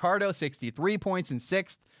 Daniel Ricciardo, 63 points in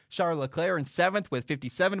 6th. Charles Leclerc in 7th with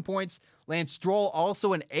 57 points. Lance Stroll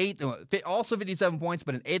also in 8th, also 57 points,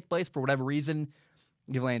 but in 8th place for whatever reason.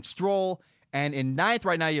 You have Lance Stroll. And in 9th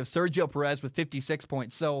right now, you have Sergio Perez with 56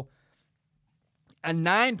 points. So a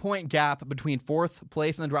 9-point gap between 4th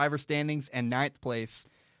place in the driver's standings and 9th place.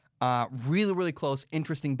 Really, really close,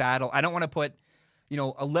 interesting battle. I don't want to put,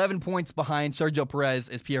 11 points behind Sergio Perez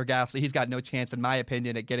is Pierre Gasly. He's got no chance, in my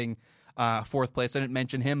opinion, at getting 4th place. I didn't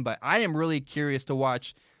mention him, but I am really curious to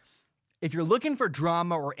watch. If you're looking for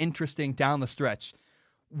drama or interesting down the stretch,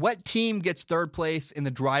 what team gets 3rd place in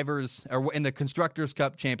the drivers or in the Constructors'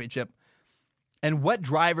 Cup Championship, and what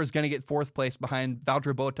driver is going to get 4th place behind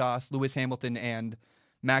Valtteri Bottas, Lewis Hamilton, and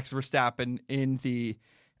Max Verstappen in the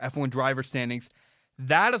F1 driver standings?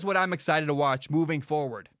 That is what I'm excited to watch moving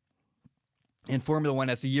forward in Formula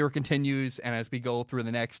One as the year continues and as we go through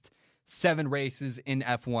the next 7 races in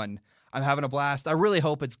F1. I'm having a blast. I really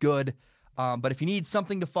hope it's good. But if you need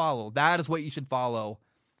something to follow, that is what you should follow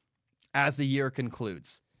as the year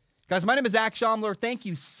concludes. Guys, my name is Zach Schaumler. Thank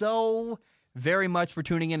you so very much for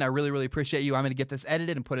tuning in. I really, really appreciate you. I'm going to get this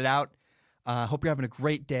edited and put it out. Hope you're having a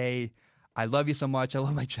great day. I love you so much. I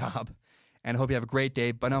love my job. And I hope you have a great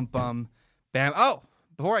day. Bam. Oh,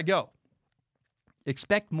 before I go,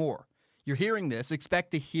 expect more. You're hearing this.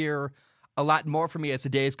 Expect to hear a lot more from me as the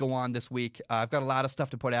days go on this week. I've got a lot of stuff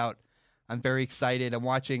to put out. I'm very excited. I'm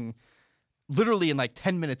watching, literally in like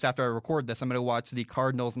 10 minutes after I record this, I'm going to watch the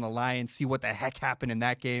Cardinals and the Lions, see what the heck happened in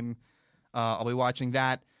that game. I'll be watching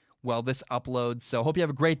that while this uploads. So hope you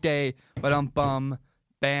have a great day.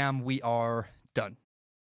 Bam, we are done.